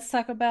 let's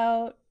talk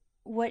about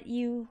what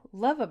you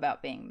love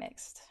about being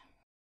mixed.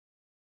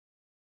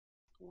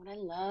 What I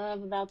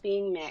love about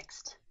being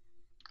mixed.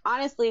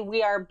 Honestly,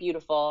 we are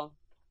beautiful.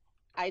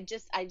 I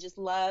just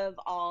love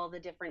all the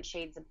different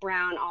shades of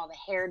brown, all the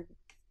hair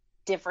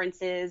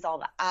differences, all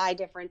the eye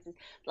differences.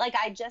 Like,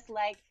 I just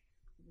like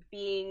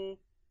being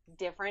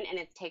different, and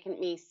it's taken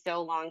me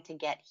so long to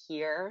get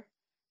here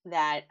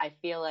that I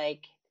feel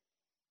like,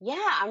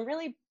 yeah, I'm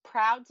really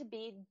proud to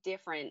be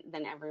different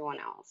than everyone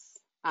else.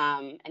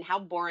 And how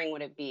boring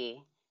would it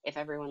be if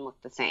everyone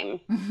looked the same?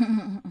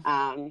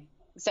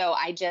 So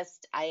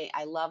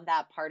I love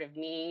that part of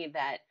me,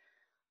 that,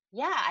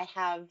 yeah, I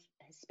have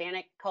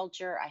Hispanic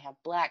culture, I have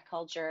Black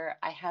culture,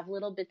 I have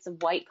little bits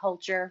of white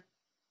culture,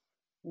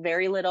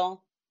 very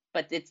little,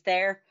 but it's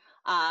there.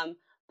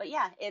 But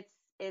yeah,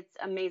 it's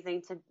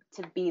amazing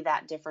to be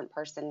that different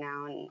person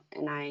now,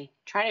 and I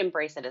try to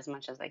embrace it as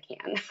much as I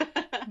can.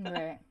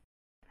 Right.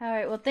 All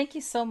right. Well, thank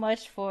you so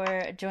much for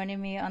joining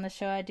me on the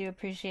show. I do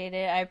appreciate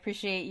it. I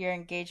appreciate your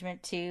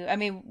engagement too. I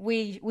mean,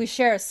 we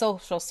share a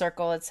social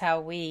circle. It's how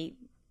we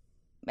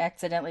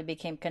accidentally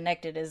became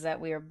connected, is that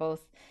we are both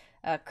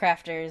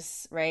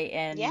crafters, right?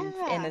 And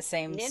in the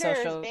same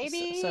knitters,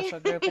 social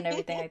group and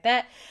everything like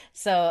that.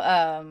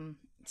 So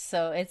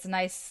it's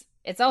nice.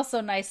 It's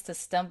also nice to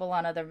stumble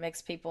on other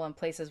mixed people in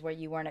places where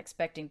you weren't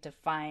expecting to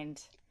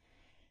find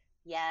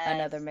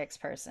another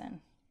mixed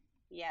person.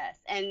 Yes.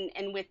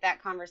 And with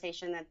that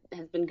conversation that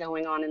has been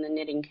going on in the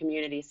knitting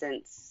community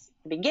since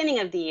the beginning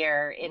of the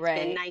year, it's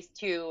been nice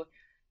to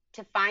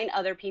find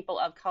other people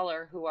of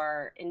color who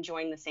are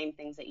enjoying the same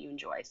things that you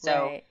enjoy.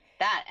 So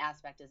that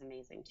aspect is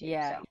amazing too.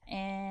 Yeah. So.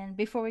 And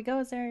before we go,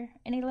 is there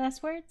any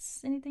last words?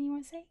 Anything you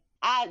want to say?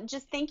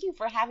 Just thank you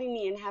for having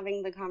me and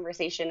having the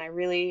conversation. I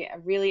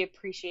really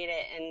appreciate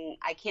it. And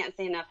I can't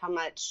say enough how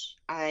much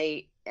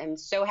I am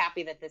so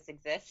happy that this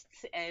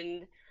exists.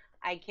 And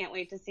I can't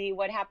wait to see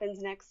what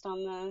happens next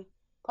on the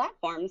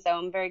platform. So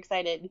I'm very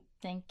excited.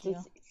 Thank you.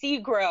 To see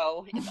you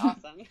grow. It's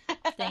awesome.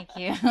 Thank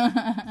you.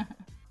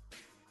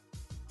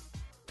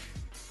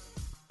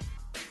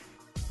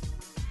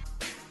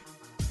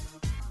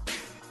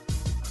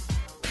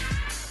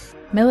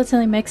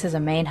 Militantly Mixed is a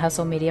Main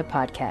Hustle Media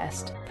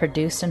podcast,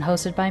 produced and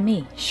hosted by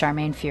me,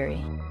 Charmaine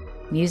Fury.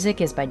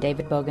 Music is by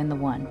David Bogan the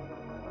One.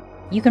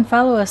 You can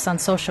follow us on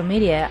social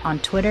media on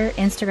Twitter,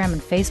 Instagram,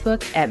 and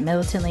Facebook at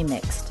Militantly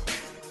Mixed.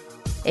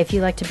 If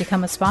you'd like to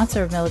become a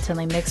sponsor of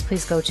Militantly Mixed,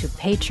 please go to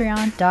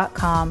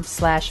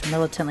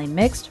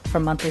patreon.com/militantlymixed for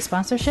monthly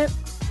sponsorship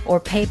or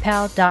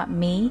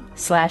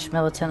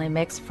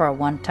paypal.me/militantlymixed for a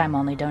one-time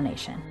only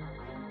donation.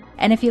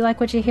 And if you like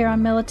what you hear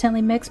on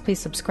Militantly Mixed, please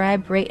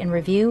subscribe, rate, and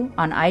review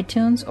on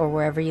iTunes or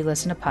wherever you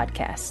listen to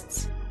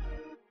podcasts.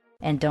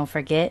 And don't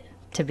forget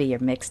to be your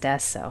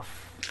mixed-ass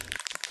self.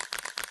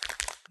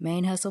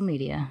 Main Hustle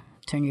Media.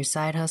 Turn your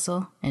side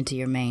hustle into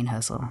your main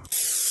hustle.